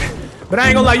shit hurted. But I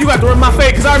ain't gonna lie, you got to rub my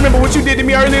face, because I remember what you did to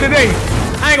me earlier today.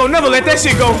 I ain't gonna never let that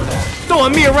shit go.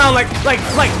 Throwing me around like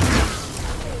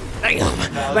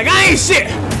I ain't shit.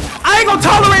 I ain't gonna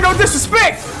tolerate no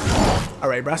disrespect. All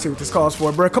right, bro, I see what this calls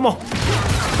for, bro. Come on.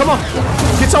 Come on.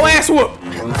 Get your ass whooped.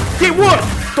 Get whooped.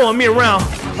 Throwing me around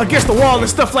against the wall and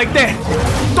stuff like that.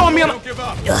 Throwing me on. Don't give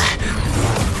up.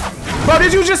 Bro,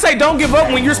 did you just say don't give up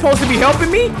when you're supposed to be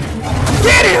helping me?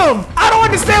 Get him! I don't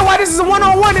understand why this is a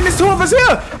one-on-one and there's two of us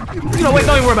here. You know, wait,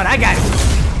 don't even worry about it. I got it.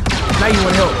 Now you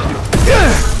want to help.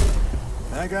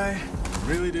 That guy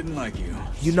really didn't like you.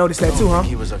 You noticed that too, huh?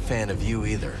 He was a fan of you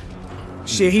either.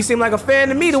 Shit, he seemed like a fan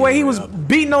to me the way he was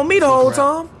beating on me the whole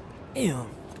time. Damn.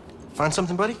 Find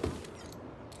something, buddy?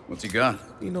 What's he got?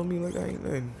 You know me like I ain't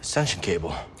nothing. Ascension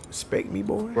cable. Respect me,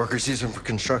 boy. Worker season for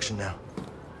construction now.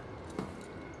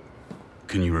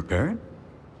 Can you repair it?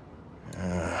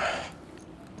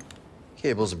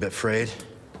 Cable's a bit frayed.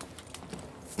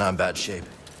 Not in bad shape.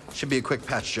 Should be a quick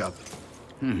patch job.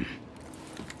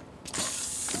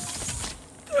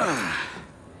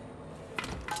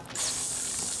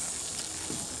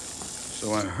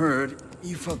 So I heard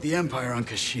you fought the Empire on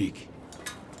Kashyyyk.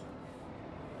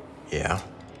 Yeah.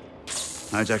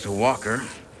 Hijacked a walker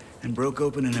and broke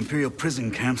open an Imperial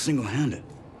prison camp single-handed.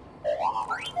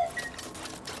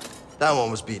 That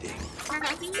one was BD.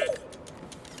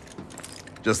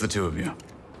 Just the two of you.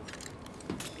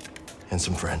 And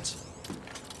some friends.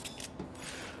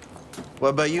 What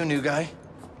about you, new guy?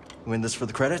 You in this for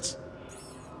the credits?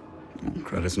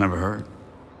 Credits never hurt.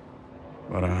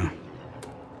 But, I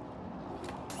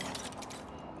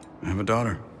have a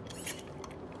daughter.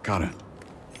 Kata.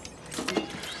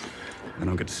 I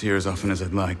don't get to see her as often as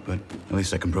I'd like, but at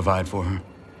least I can provide for her.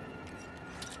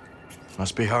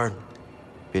 Must be hard,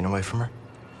 being away from her.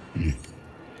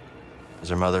 Is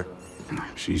her mother?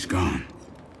 She's gone.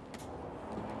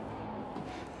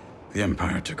 The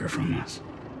Empire took her from us.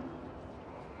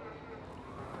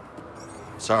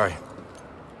 Sorry.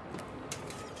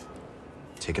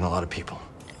 Taking a lot of people.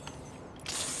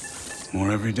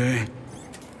 More every day.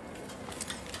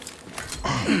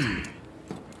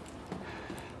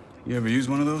 You ever use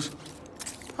one of those?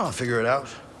 I'll figure it out.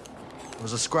 It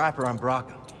was a scrapper on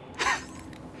Braca.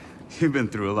 You've been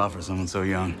through a lot for someone so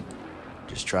young.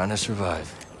 Just trying to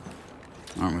survive.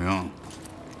 Aren't we all?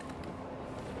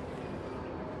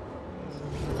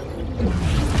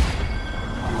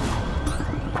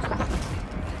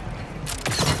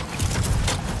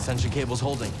 Ascension cable's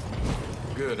holding.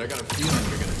 Good, I got a feeling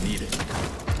you're gonna need it.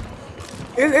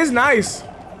 It's nice.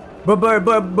 But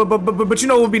you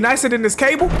know what would be nicer than this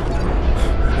cable?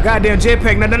 The goddamn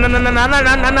jetpack. No,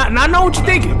 I know what you're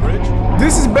thinking.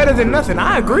 This is better than nothing.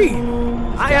 I agree.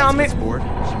 I mean, board.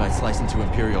 She might slice into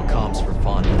Imperial comms for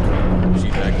fun. She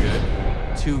that good?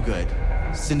 Too good.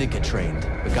 Syndicate trained,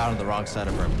 but got on the wrong side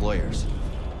of her employers.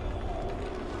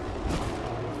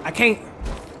 I can't.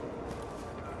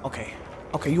 Okay,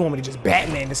 you want me to just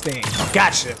Batman this thing?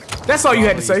 Gotcha. That's all you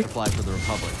had to say. Fly for the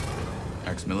Republic.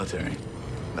 Ex-military.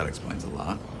 That explains a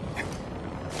lot.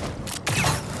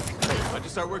 I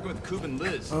just started working with Coop and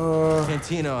Liz.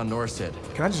 Cantina on Norset.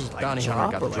 Can I just like Bounty chop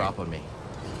hunter got or the drop on me.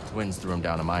 Twins threw him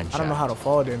down a mine shaft. I don't know how to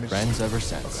fall damage. Friends ever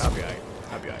since. Okay, I'll be alright.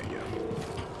 I'll be alright, yeah.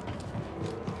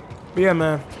 But yeah,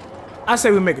 man. I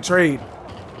say we make a trade.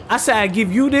 I say I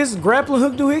give you this grappling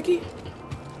hook doohickey.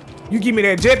 You give me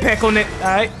that jetpack on that.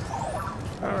 Alright.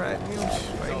 Alright.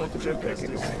 I want the jetpack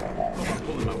anyway. I'm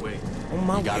pulling my weight. On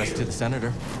my You got way. us to the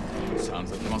senator.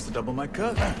 Sounds like he wants to double my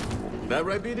cut. That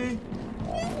right, BD?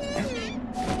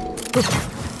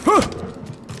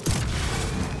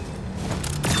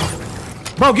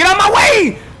 Bro, get out my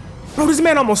way! Bro, this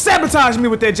man almost sabotaged me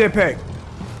with that jetpack.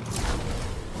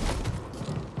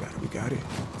 We got it.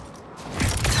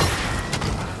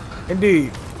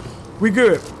 Indeed. We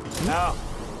good. Now,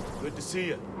 good to see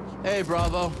you. Hey,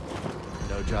 Bravo.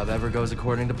 No job ever goes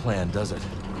according to plan, does it?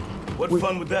 What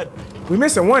fun would that be? We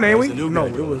missing one, ain't we? There's a new No,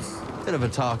 guy it was Bit of a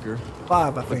talker, 5,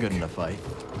 I but think. good in a fight.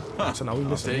 So now we I'll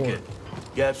missing take one. it.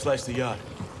 Gab sliced the yacht.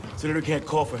 Senator can't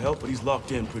call for help, but he's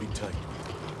locked in pretty tight.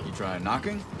 You trying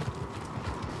knocking?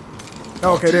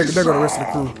 Okay, there go the rest of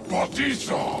the crew. Bro, I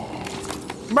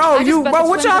just you, bet bro, the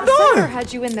what twins y'all at the center doing?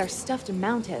 had you in there stuffed and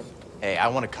mounted. Hey, I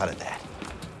want a cut of that.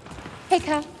 Hey,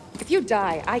 Cal, if you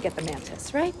die, I get the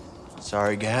mantis, right?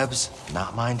 Sorry, Gabs.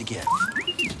 Not mine to get.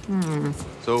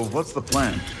 So what's the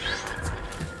plan?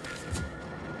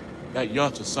 That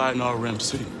yacht's a site in our Ram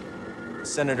City. The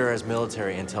Senator has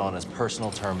military intel on his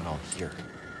personal terminal here.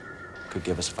 Could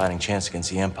give us a fighting chance against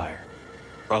the Empire.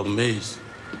 Problem is,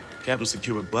 Captain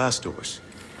secured blast doors.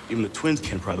 Even the twins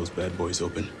can't pry those bad boys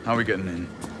open. How are we getting in?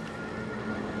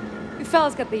 You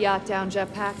fellas get the yacht down,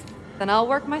 Jetpack. Then I'll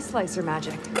work my slicer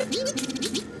magic.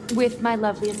 With my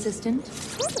lovely assistant.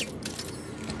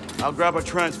 I'll grab our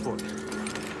transport.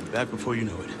 Be back before you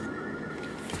know it.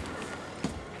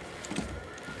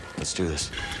 Let's do this.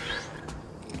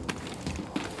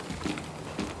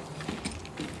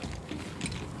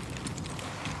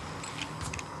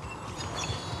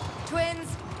 Twins,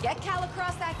 get Cal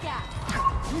across that gap.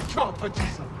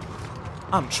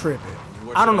 I'm tripping.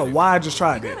 I don't know why I just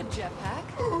tried Got that. a jetpack.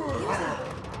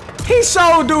 He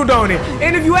so do, don't it?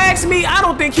 And if you ask me, I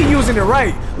don't think he using it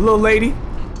right, little lady.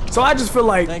 So I just feel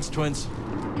like, Thanks, Twins.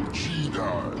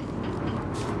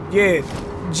 yeah,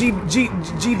 G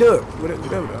Dub. Whatever. I'm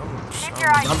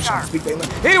just trying to speak that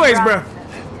language. Anyways, bro.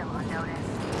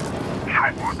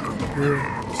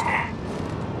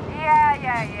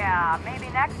 Yeah. Maybe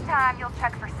next time you'll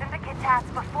check for syndicate tats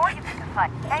before you pick a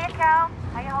fight. Hey, Cal,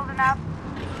 how you holding up?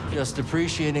 Just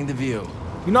appreciating the view.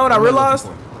 You know what I realized?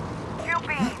 2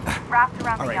 beams wrapped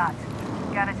around All the right. yacht.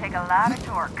 Gotta take a lot of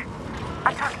torque.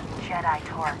 I'm talking Jedi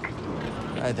torque.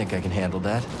 I think I can handle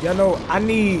that. Y'all know I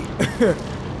need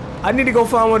I need to go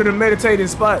find one of the meditating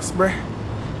spots, bruh.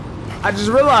 I just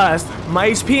realized my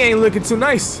HP ain't looking too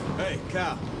nice. Hey,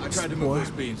 Cal. I tried to move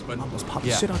those beams, but... Almost popped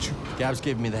the shit out you. Gab's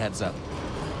giving me the heads up.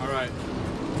 All right.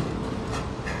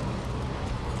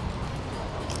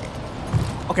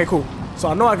 Okay, cool. So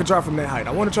I know I can drop from that height.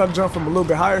 I want to try to jump from a little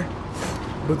bit higher,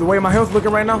 but the way my health's looking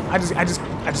right now, I just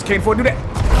can't afford to do that.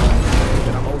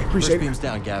 And I'm always First appreciate it. beam's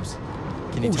down, Gabs.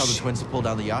 Can you Oh, tell the shit. twins to pull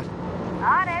down the yacht?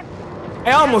 On it.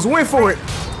 Hey, I almost went for it.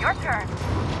 Your turn.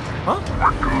 Huh?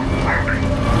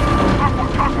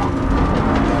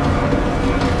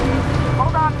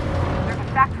 Hold on. There's a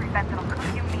factory vent that'll cook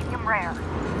you medium rare.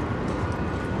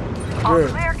 All Good.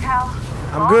 clear, Cal.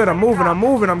 I'm good. I'm moving. I'm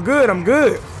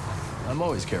good. I'm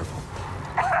always careful.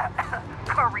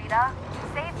 Karita,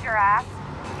 saved your ass.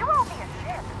 You owe me a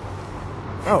ship.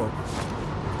 Oh.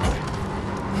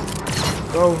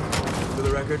 Go. For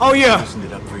the record, Oh, yeah. I loosened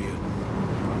it up for you.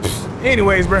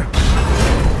 Anyways, bruh.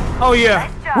 Oh yeah.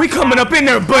 Nice job, We coming Cal. up in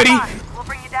there, buddy. Come on, we'll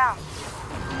bring you down.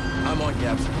 I'm on,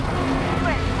 Gabs. Twins, the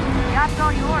yacht's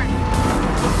all yours.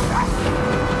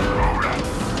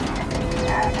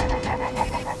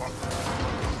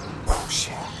 Oh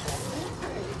shit.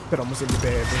 That almost hit me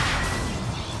bad,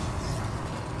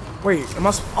 bro. Wait, am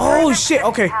I? Oh shit.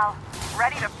 Okay. Cal,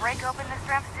 ready to break open this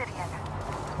Ramsidian.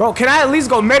 Bro, can I at least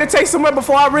go meditate somewhere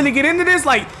before I really get into this?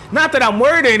 Like, not that I'm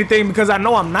worried or anything because I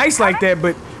know I'm nice like that,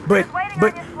 but Waiting on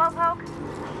you, Slowpoke.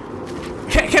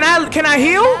 can I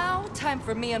heal? Now, time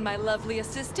for me and my lovely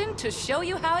assistant to show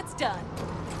you how it's done.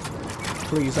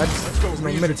 Please, there's no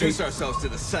meditate. Reintroduce ourselves to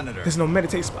the Senator. There's no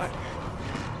meditate spot.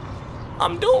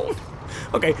 I'm doomed.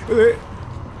 Okay,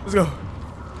 let's go.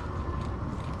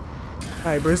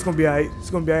 Alright, bro, it's gonna be alright. It's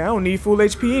gonna be alright. I don't need full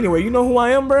HP anyway. You know who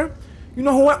I am, bro? You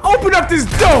know who I am? Open up this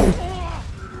door!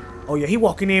 Oh yeah, he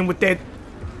walking in with that.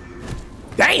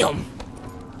 Damn!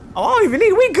 Oh, I don't even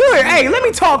need. We good. Hey, let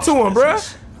me talk to him, bro.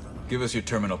 Give us your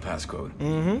terminal passcode.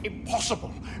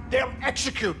 Impossible. They'll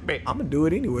execute me. I'm gonna do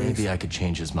it anyways. Maybe I could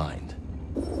change his mind.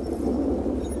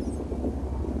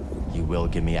 You will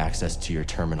give me access to your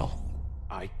terminal.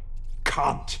 I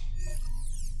can't.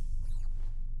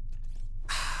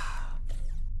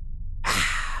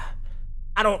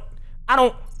 I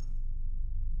don't.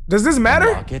 Does this matter?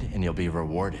 Unlock it and you'll be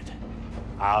rewarded.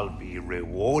 I'll be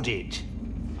rewarded.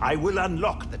 I will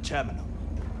unlock the terminal.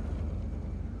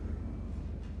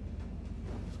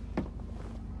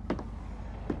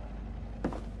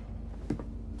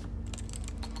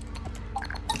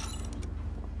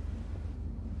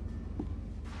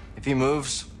 If he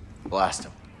moves, blast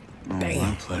him.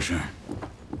 My pleasure.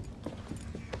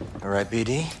 All right,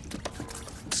 BD.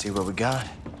 Let's see what we got.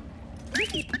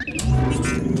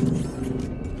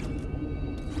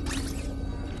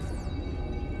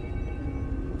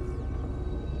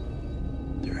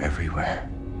 They're everywhere.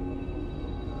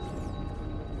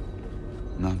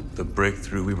 Not the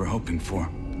breakthrough we were hoping for.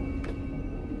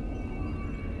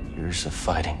 Years of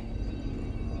fighting.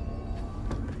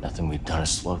 Nothing we've done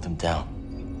has slowed them down.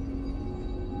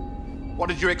 What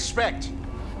did you expect?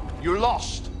 You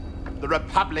lost. The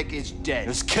Republic is dead. It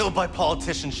was killed by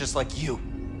politicians just like you.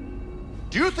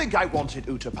 Do you think I wanted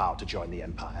Utapau to join the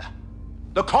Empire?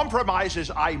 The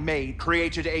compromises I made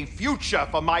created a future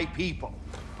for my people.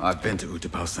 I've been to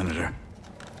Utapau, Senator.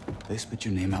 They spit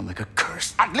your name out like a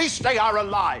curse. At least they are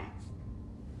alive.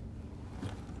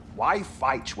 Why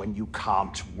fight when you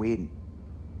can't win?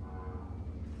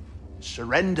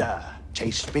 Surrender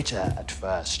tastes bitter at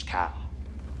first, Cal,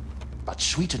 but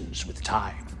sweetens with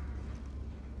time.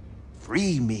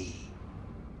 Free me,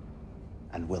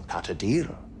 and we'll cut a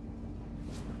deal.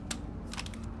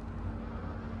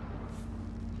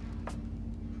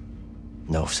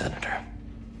 No, Senator.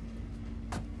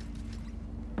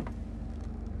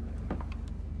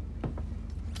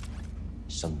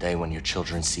 Someday when your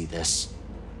children see this,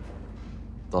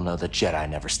 they'll know the Jedi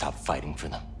never stopped fighting for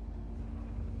them.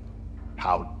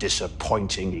 How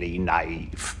disappointingly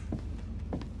naive.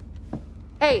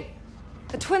 Hey,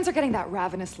 the twins are getting that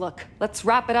ravenous look. Let's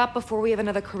wrap it up before we have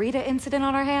another Karita incident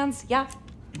on our hands, yeah?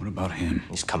 What about him?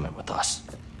 He's coming with us.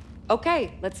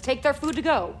 Okay, let's take their food to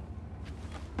go.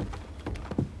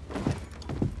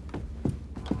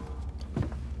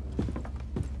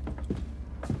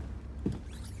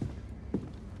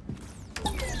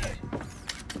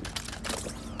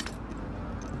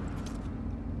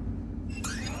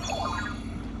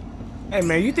 Hey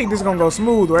man, you think this is gonna go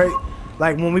smooth, right?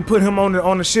 Like when we put him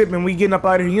on the ship and we getting up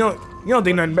out of here, you don't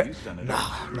think nothing bad.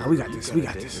 Nah, we got this. We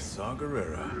got this.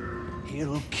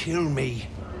 He'll kill me.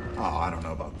 Oh, I don't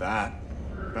know about that.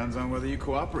 Depends on whether you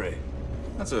cooperate.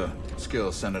 That's a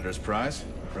skill senator's prize,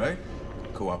 right?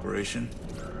 Cooperation.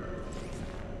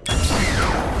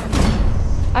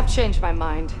 I've changed my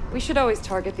mind. We should always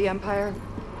target the Empire.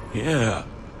 Yeah,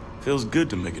 feels good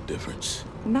to make a difference.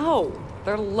 No,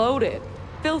 they're loaded.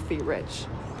 Filthy rich.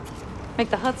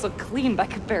 Make the huts look clean by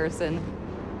comparison.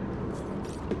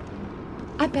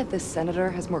 I bet this senator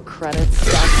has more credits.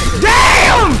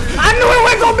 Damn! I knew it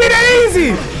wasn't gonna be that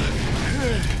easy!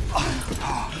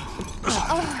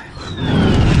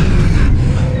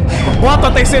 Well, I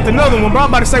thought they sent another one, bro. I'm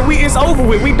about to say, it's over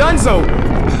with. We done so.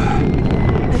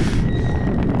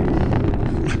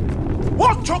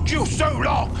 What took you so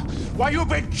long? While you've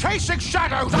been chasing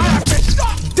shadows, I have been...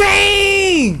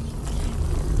 Dang!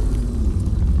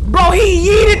 Bro, he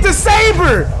yeeted the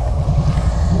saber!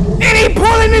 And he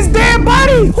pulling his dead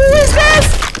body! Who is this?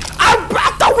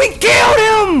 I thought we killed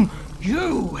him!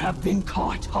 You have been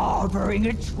caught harboring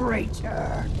a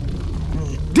traitor.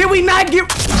 Did we not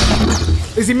get...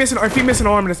 Is he missing... Or if he missing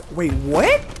an arm in this... Wait,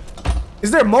 what?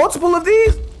 Is there multiple of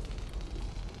these?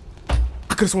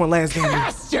 I could've sworn last game.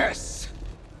 Justice!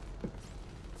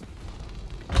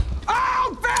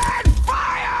 Open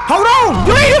fire! Hold on!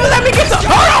 You ain't even let me get the...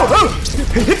 Hold on!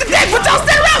 Hit the deck! Put y'all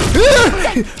stand around!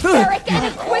 Eric and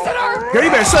Inquisitor! Girl,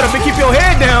 you better shut up and keep your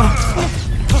head down.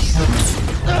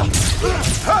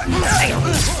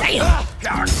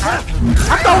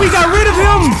 I thought we got rid of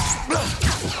him.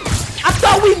 I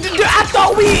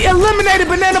thought we eliminated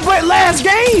Banana Butt last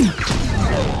game.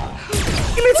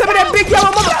 Give me some of that big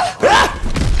yellow motherfucker.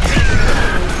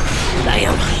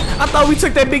 Damn. I thought we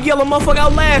took that big yellow motherfucker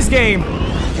out last game.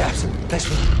 Yes, thanks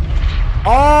for...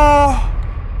 Oh.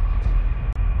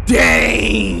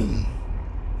 Dang.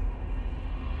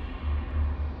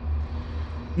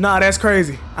 Nah, that's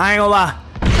crazy. I ain't gonna lie.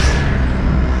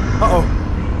 Uh-oh.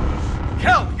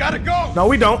 Kel, we gotta go! No,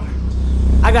 we don't.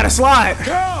 I gotta slide.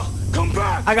 Kel, come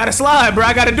back! I gotta slide, bro.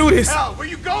 I gotta do this. Kel, where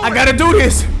you going? I gotta do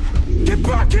this. Get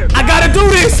back here! I gotta do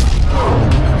this.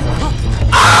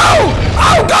 Oh!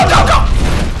 Oh, go!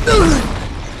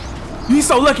 You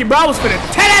so lucky, bro. I was finna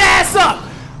tear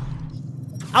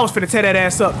that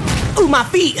ass up. Ooh, my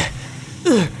feet.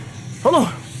 Hold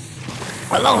on.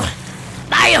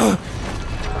 Damn.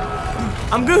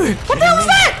 I'm good. What the hell was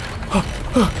that?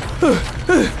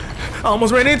 I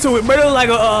almost ran into it, but it was like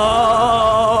a.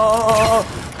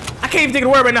 I can't even think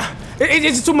of the word right now. It's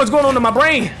just too much going on in my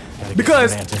brain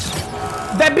because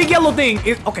that big yellow thing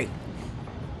is okay.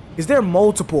 Is there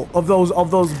multiple of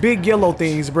those big yellow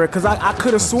things, bro? Because I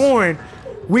could have sworn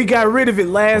we got rid of it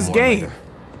last game.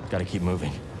 Gotta keep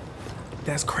moving.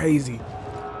 That's crazy.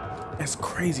 That's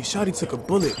crazy. Shawty took a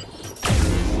bullet.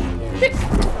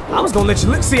 I was gonna let you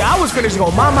look. See, I was finished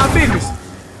gonna mind my business.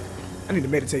 I need to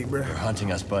meditate, bro. They're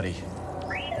hunting us, buddy.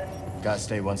 Gotta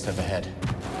stay one step ahead.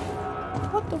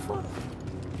 What the fuck?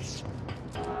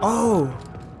 Oh.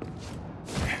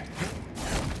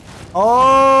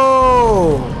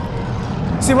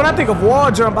 See, when I think of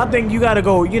wall jump, I think you gotta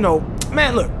go, you know,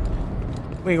 man, look.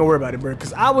 We ain't gonna worry about it, bro.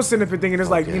 Cause I was sitting up here thinking it's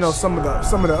like, you know, some of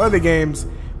the other games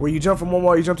where you jump from one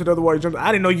wall, you jump to the other wall, you jump.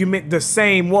 I didn't know you meant the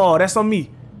same wall. That's on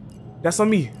me.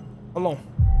 Hold on.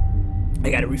 I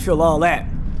gotta refill all that.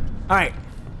 All right.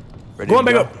 Going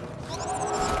back up.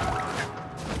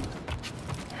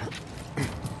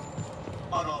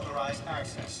 Unauthorized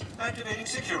access. Activating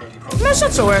security protocol. Man,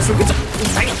 shut your ass up. Get your...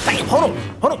 Damn. Hold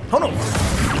on.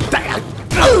 Damn.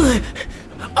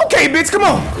 Okay, bitch, come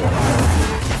on.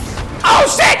 Oh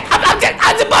shit! I'm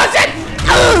just bullshit!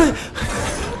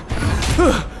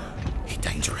 He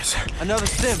dangerous. Another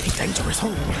stim. He dangerous.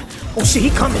 Hold on. Oh shit, he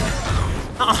coming.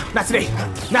 Not today,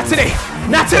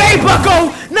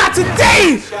 bucko! Not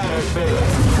today!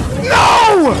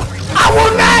 No! I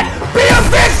will not be a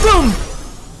victim!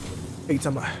 Hey, you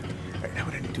talking about? Alright, now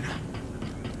what I need to do now?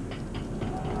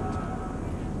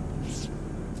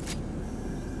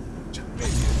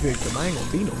 Victim. I ain't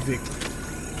gonna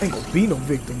be no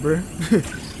victim. Bruh.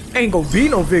 Ain't gonna be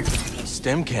no victim.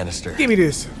 Stem canister. Give me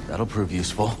this. That'll prove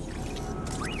useful.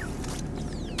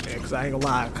 Yeah, cause I ain't gonna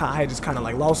lie, I just kinda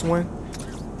like lost one.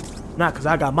 Not cause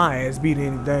I got my ass beat or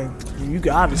anything. You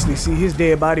can obviously see his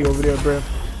dead body over there, bruh.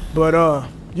 But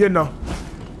you know.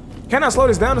 Can I slow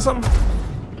this down or something?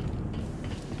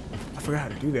 I forgot how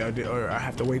to do that, or I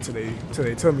have to wait till they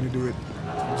tell me to do it.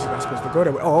 I'm not supposed to go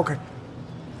that way. Oh, okay.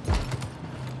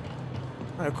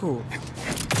 Alright, cool.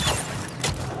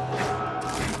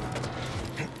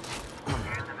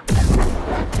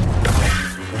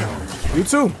 You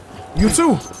too.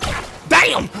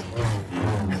 Damn!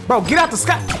 Bro, get out the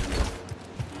sky.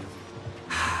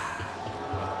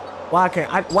 Why I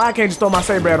can't just throw my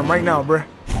saber at him right now, bruh?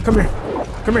 Come here.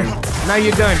 Now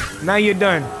you're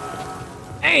done.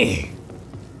 Hey!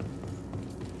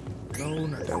 No,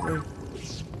 not that way.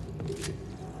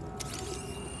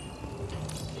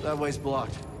 That way's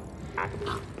blocked.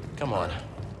 Come on.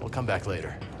 We'll come back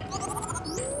later. The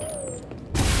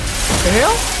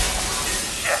hell?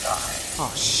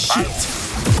 Oh, shit.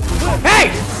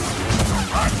 Hey!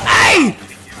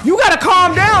 You gotta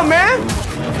calm down, man.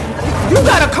 You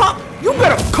better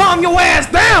calm your ass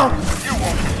down.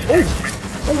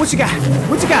 Oh, what you got?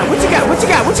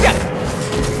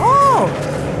 Oh,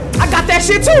 I got that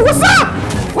shit too. What's up?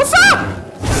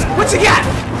 What you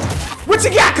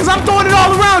got? Cause I'm throwing it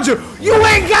all around you. You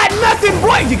ain't got nothing,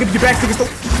 boy. You get your back to the store.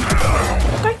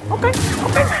 Okay.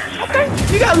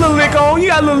 You got a little lick on.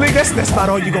 That's about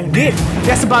all you gonna get.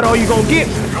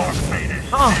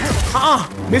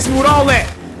 Miss me with all that.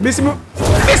 Miss me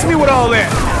with all that.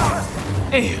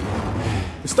 Damn.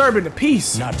 Disturbing the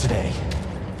peace. Not today.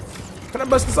 Can I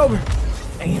bust this open?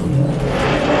 Damn.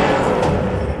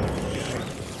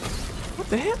 What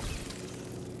the hell?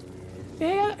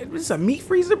 Yeah, this is a meat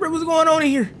freezer, bro. What's going on in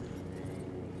here?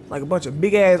 Like a bunch of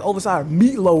big ass oversized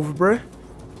meatloaf, bro.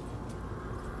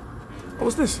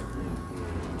 What's this?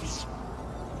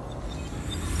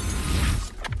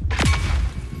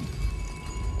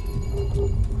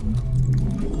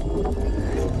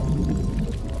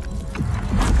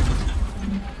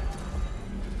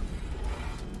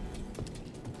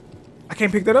 I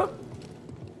can't pick that up?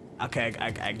 Okay, I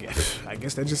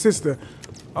guess that just sits there.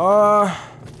 So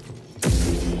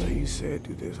you said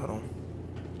do this. Hold on.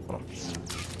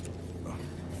 Oh,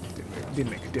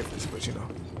 didn't make a difference, but you know.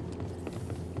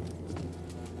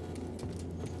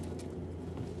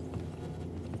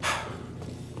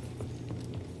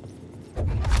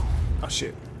 Oh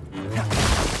shit.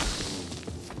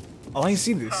 Oh, I ain't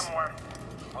seen this.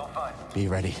 Be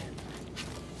ready.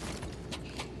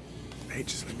 Hey,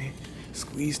 just let me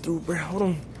squeeze through, bro. Hold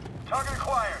on. Target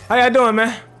acquired. How y'all doing,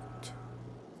 man?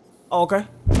 Oh, okay.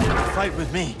 Fight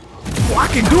with me. Oh, I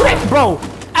can do that, bro.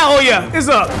 Oh yeah, it's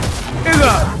up. It's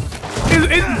up.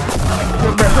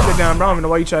 Put that down, bro. I don't even know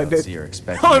why you tried that.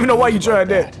 I don't even know why you tried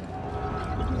that.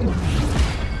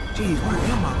 Jeez, where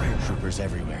am I right? Troopers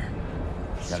everywhere.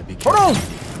 You gotta be careful. Hold on.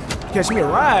 Catch me a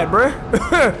ride, bruh.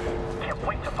 Can't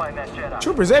wait to find that Jedi.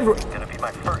 Troopers everywhere. It's gonna be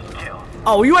my first kill.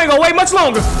 Oh, you ain't gonna wait much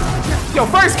longer. Yo,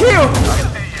 first kill.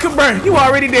 Come burn. You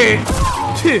already dead.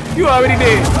 You already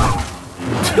dead.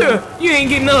 You ain't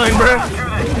getting none, bruh.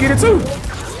 You get it too.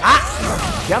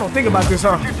 Y'all don't think about this,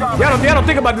 huh? Y'all don't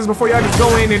think about this before y'all just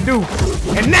go in and do.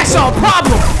 And that's y'all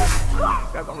problem.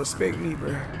 Y'all gonna respect me,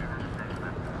 bruh.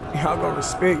 Y'all gonna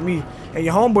respect me. And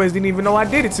your homeboys didn't even know I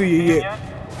did it to you yet.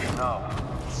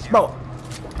 Bro.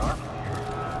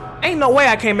 Ain't no way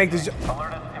I can't make this jump.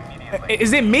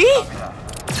 Is it me?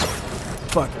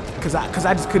 Fuck it. Cause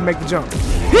I just couldn't make the jump.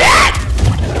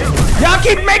 Y'all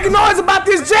keep making noise about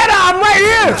this Jedi. I'm right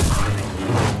here.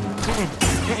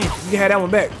 You had that one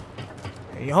back.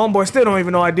 And your homeboy still don't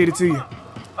even know I did it to you.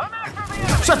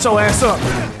 Shut your ass up.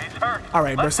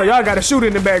 Alright, bro. So y'all got a shooter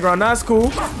in the background. That's cool.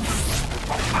 Come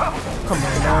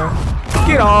on, man.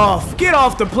 Get off. Get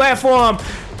off the platform.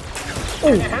 Ooh,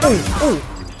 ooh, ooh.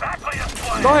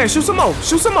 Go ahead. Shoot some more.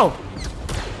 Shoot some more.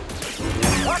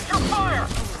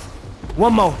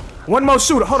 One more. One more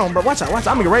shooter. Hold on, bro. Watch out. Watch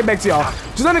out. I'm gonna get right back to y'all.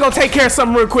 Just let me go take care of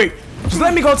something real quick. Just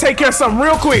let me go take care of something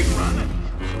real quick.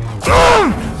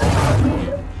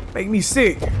 Make me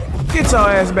sick. Get your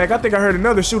ass back. I think I heard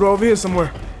another shooter over here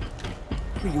somewhere.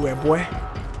 Where you at, boy?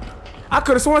 I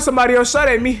could have sworn somebody else shot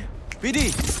at me.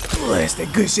 BD. Oh, that's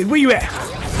that good shit. Where you at?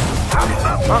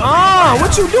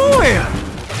 What you doing?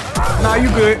 Nah, you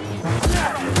good.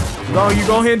 You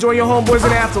go ahead and join your homeboys in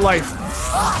the afterlife.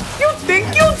 You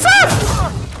think you tough?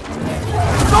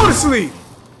 Go to sleep.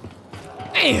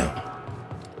 Damn.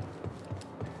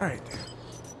 Alright.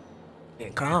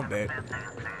 In combat.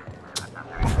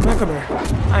 Man, come here.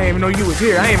 I didn't even know you was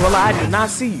here. I ain't gonna lie, I did not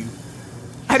see you.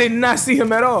 I did not see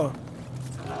him at all.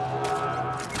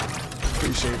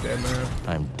 Appreciate that, man.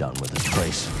 I'm done with this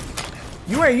place.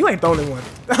 You ain't the only one.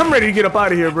 I'm ready to get up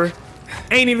out of here, bro.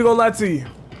 Ain't even gonna lie to you.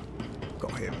 Go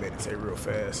ahead and meditate real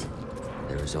fast.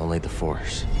 There is only the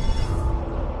Force.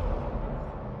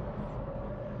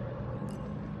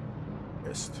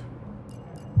 Just.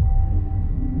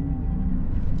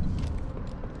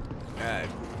 God.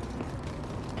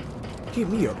 Get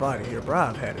me up out of here, bro.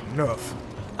 I've had enough.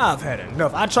 I've had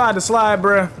enough. I tried to slide,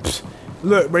 bro.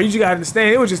 Look, bro, you just gotta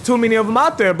understand. It was just too many of them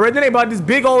out there, bro. Then they bought this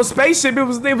big old spaceship. It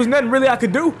was nothing really I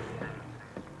could do.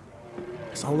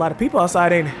 There's a whole lot of people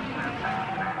outside, ain't it?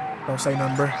 Don't say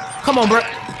nothing, bro. Come on, bro.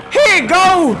 Here it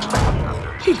go.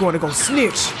 He going to go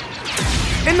snitch.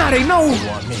 And now they know. They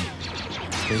want me.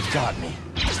 They've got me.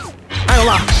 I ain't gonna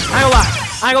lie. I ain't gonna lie.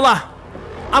 I ain't gonna lie.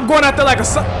 I'm going out there like a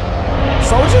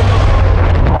soldier.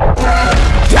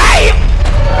 Damn!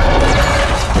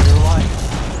 You're alive.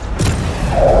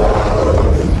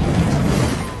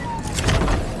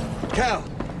 Cal,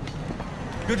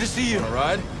 good to see you. All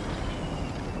right.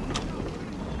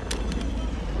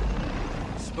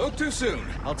 Spoke too soon.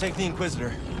 I'll take the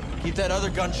Inquisitor. Keep that other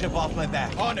gunship off my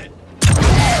back. On it.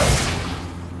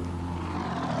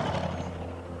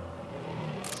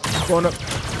 Going up.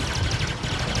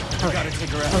 Right. Gotta take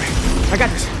her out. Right. I got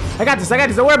this. I got this. I got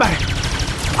this. Don't worry about it.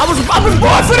 I was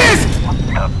born for this.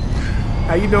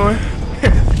 How you doing?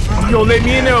 You gonna let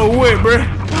me in there or what, bruh?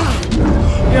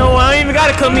 You know, I ain't even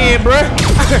gotta come in, bruh.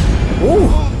 Ooh,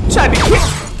 tried to kick.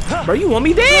 Bro, you want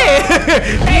me dead?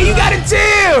 Hey, you gotta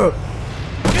chill.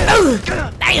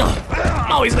 Damn,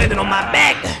 I'm always landing on my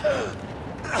back.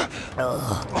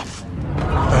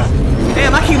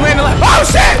 Damn, I keep landing like, oh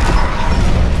shit!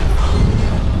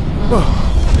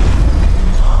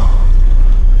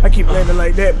 I keep landing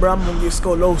like that, bro. I'm gonna get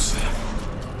scoliosis.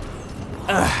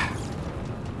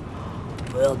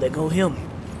 Well, there go him.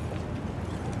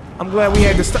 I'm glad we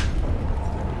had to stop.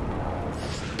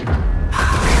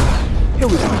 Here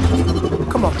we go.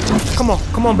 Come on, come on,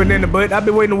 come on, banana butt. I've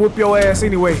been waiting to whoop your ass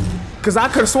anyway. Cause I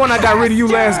could have sworn I got rid of you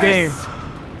last game.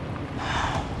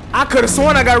 I could have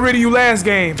sworn I got rid of you last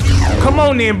game. Come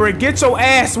on then, bro. Get your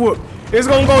ass whooped. It's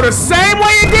gonna go the same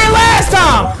way it did last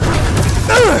time.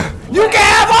 You can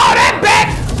have all that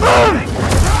back.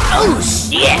 Oh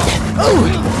shit.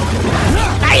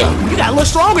 Damn, you got a little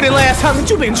stronger than last time that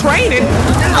you've been training.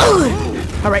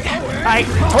 All right.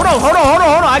 Hold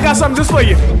on. I got something just for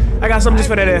you. I got something just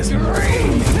for that ass.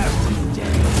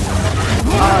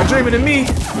 Dreaming of me.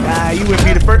 You wouldn't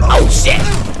be the first. Oh shit.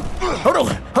 Hold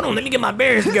on. Let me get my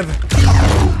bearings together.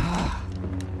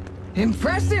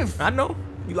 Impressive. I know.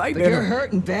 You like but that. You're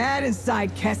hurting bad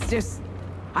inside, Kestis.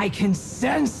 I can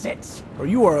sense it. Oh,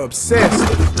 you are obsessed.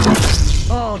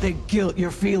 All the guilt you're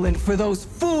feeling for those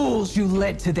fools you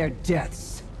led to their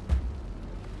deaths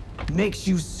makes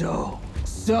you so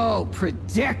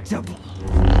predictable.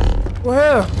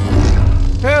 Well,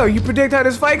 hell, you predict how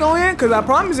this fight gonna end? Cause I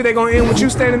promise you they gonna end with you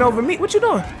standing over me. What you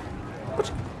doing?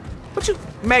 What you,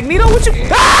 Magneto? What you?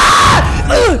 Ah!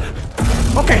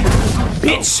 Okay,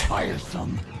 bitch.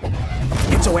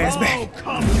 Get your ass back.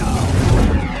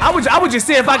 I would just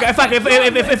see if I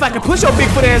could push your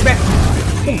Bigfoot ass back.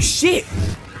 Oh shit!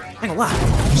 I ain't gonna lie.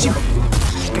 Shit.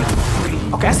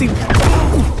 Okay, I see. Ooh,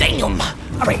 damn.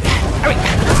 All right.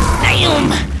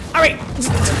 Damn. All right.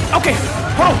 Okay.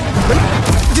 Hold on.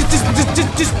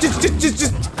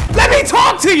 Just let me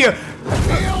talk to you.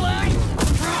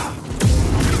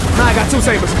 Now I got two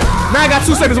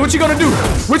sabers. What you gonna do?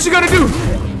 What you gonna do?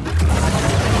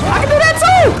 I can do that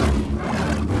too.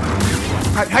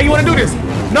 How you wanna do this?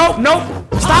 Nope.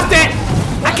 Stop that.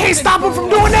 I can't stop him from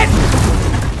doing that.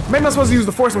 Maybe I'm supposed to use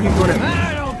the force when he's doing that.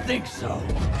 I don't think so.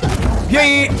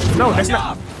 Yeah. No, that's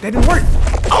not. That didn't work.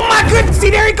 Oh my goodness. See,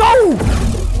 there he go.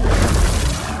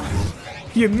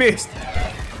 You missed.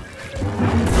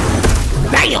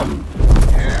 Damn.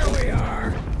 Here we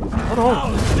are. Hold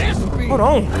on.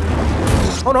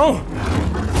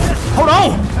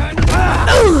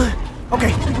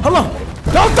 Okay, hold on.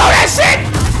 Don't throw that shit.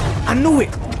 I knew it.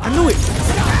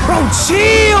 Bro,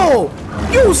 chill.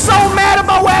 You so mad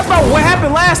about what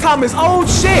happened last time is old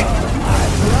shit.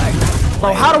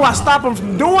 Bro, how do I stop him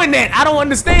from doing that? I don't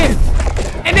understand.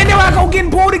 And then there I go getting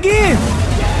pulled again.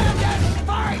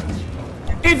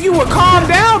 If you would calm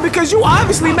down, because you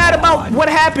obviously mad about what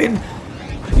happened.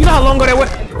 You know how long ago that was?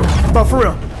 But for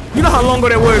real, you know how long ago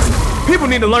that was? People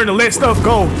need to learn to let stuff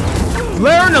go.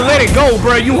 Learn to let it go,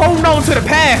 bro. You holding on to the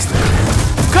past.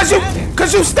 Cause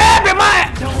you stabbed him,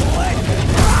 man.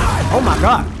 Oh my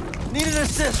god. Need an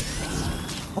assist.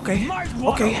 Okay.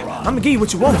 I'ma give you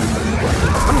what you want.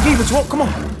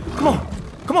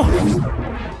 Come on.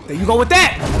 There you go with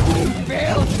that.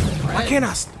 I can't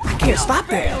stop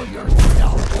that.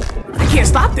 I can't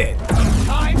stop that.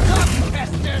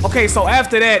 Okay, so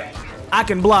after that, I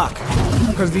can block.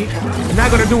 Cause you're not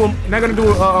gonna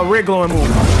do a red glowing move.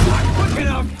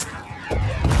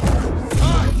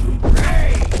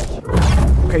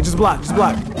 Okay, just block.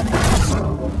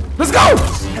 Let's go!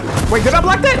 Wait, did I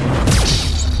block that?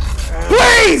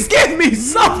 Please give me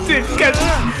something! He get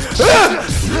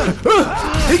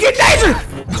danger!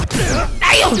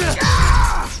 Damn!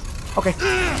 Okay,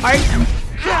 alright.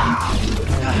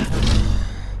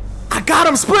 I got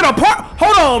him split apart!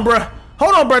 Hold on, bruh.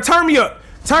 Turn me up.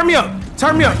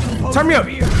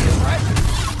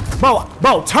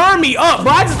 Bro, turn me up,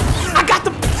 bro. I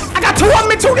got two of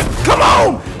them in two. Come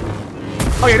on!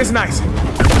 Oh yeah, this is nice.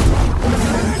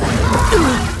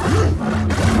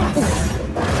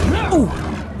 Ooh.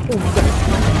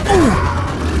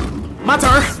 My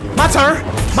turn.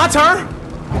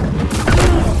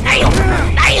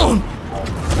 Damn.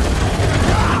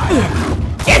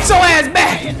 Get your ass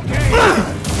back.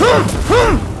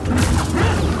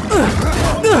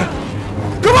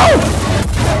 Come on.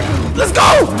 Let's go.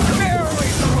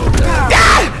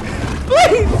 Die.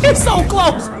 Please. It's so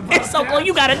close.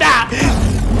 You gotta die.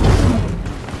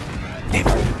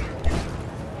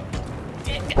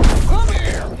 Come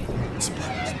here.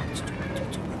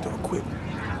 Don't quit.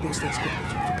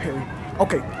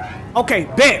 Okay,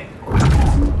 bet.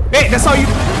 That's all you.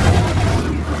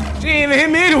 She ain't even hit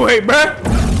me anyway, bruh.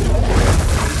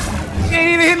 She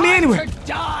ain't even hit me anyway.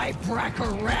 Die,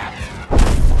 Bracker Rat.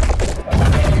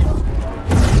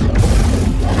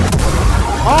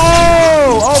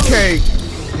 Oh, okay.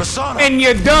 And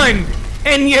you're done.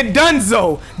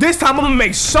 So this time I'm gonna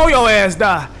make sure your ass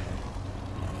die.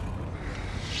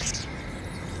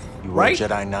 You were a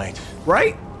Jedi Knight.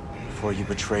 Right? Before you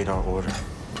betrayed our order.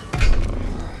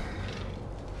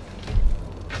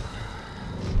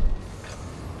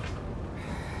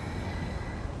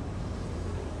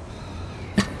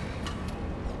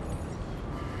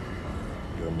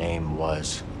 Your name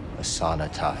was Asana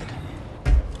Tide.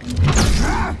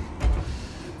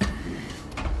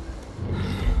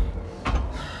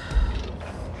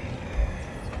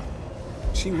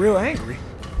 She real angry.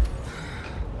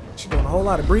 She doing a whole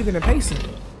lot of breathing and pacing.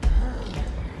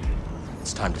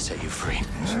 It's time to set you free.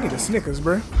 She need a Snickers,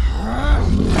 bruh.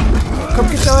 Come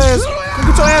get your ass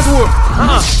whooped.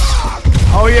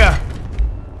 Oh yeah.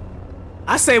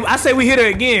 I say we hit her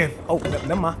again. Oh,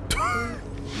 never mind.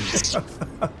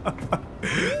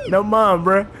 Never mind,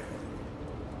 bruh.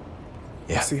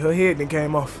 Yeah. See, her head then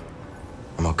came off.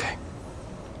 I'm okay.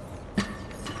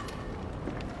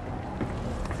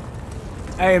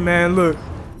 Hey man, look.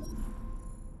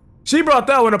 She brought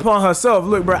that one upon herself.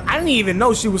 Look, bro, I didn't even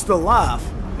know she was still alive.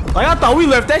 Like, I thought we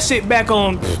left that shit back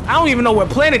on, I don't even know what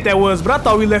planet that was, but I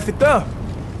thought we left it there.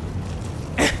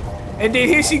 And then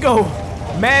here she go,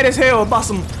 mad as hell about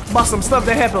some stuff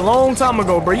that happened a long time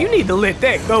ago, bro. You need to let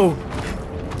that go.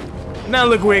 Now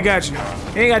look where it got you.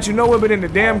 It ain't got you nowhere but in the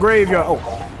damn graveyard.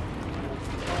 Oh.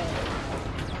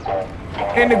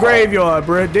 In the graveyard,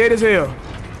 bro. Dead as hell.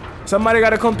 Somebody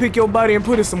gotta come pick your body and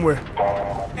put it somewhere.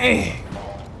 Hey.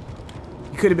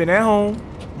 You could have been at home,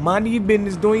 minding your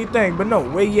business, doing your thing, but no,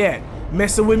 where you at?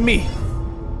 Messing with me.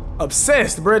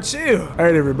 Obsessed, bro. Chill. All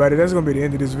right, everybody. That's gonna be the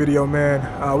end of this video, man.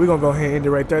 We're gonna go ahead and end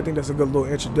it right there. I think that's a good little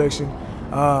introduction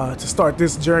to start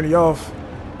this journey off.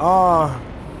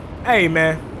 Hey,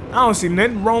 man. I don't see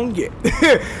nothing wrong yet.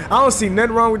 I don't see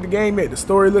nothing wrong with the game yet. The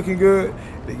story looking good.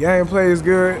 The gameplay is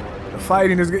good. The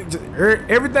fighting is good. Just,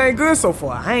 everything good so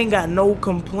far. I ain't got no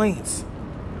complaints.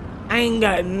 I ain't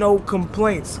got no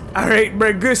complaints. All right,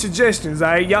 bro. Good suggestions.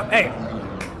 All right, y'all. Hey,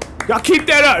 y'all keep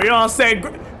that up. You know what I'm saying?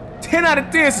 10 out of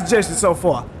 10 suggestions so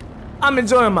far. I'm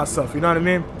enjoying myself. You know what I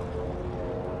mean?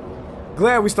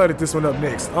 Glad we started this one up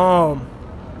next.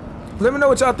 Let me know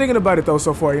what y'all thinking about it though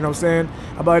so far, you know what I'm saying?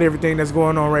 About everything that's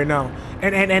going on right now.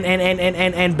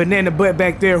 And Banana Butt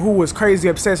back there who was crazy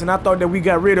obsessed and I thought that we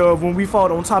got rid of when we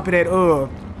fought on top of that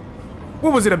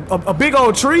what was it, a big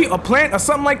old tree, a plant or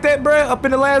something like that, bruh, up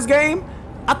in the last game?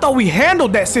 I thought we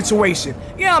handled that situation.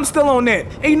 Yeah, I'm still on that.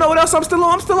 And you know what else I'm still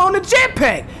on? I'm still on the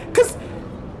jetpack. Cause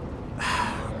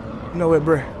you know what,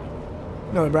 bruh?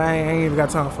 No, bruh, I ain't even got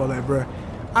time for all that, bruh.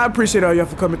 I appreciate all y'all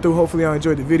for coming through. Hopefully y'all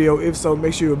enjoyed the video. If so,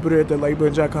 make sure you hit that like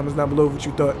button, drop comments down below what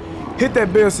you thought. Hit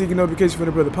that bell so you get notifications from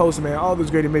the brother post, man. All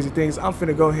those great, amazing things. I'm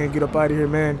finna go ahead and get up out of here,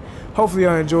 man. Hopefully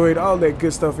y'all enjoyed all that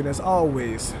good stuff. And as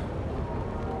always,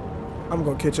 I'm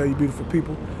gonna catch all you beautiful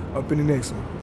people up in the next one.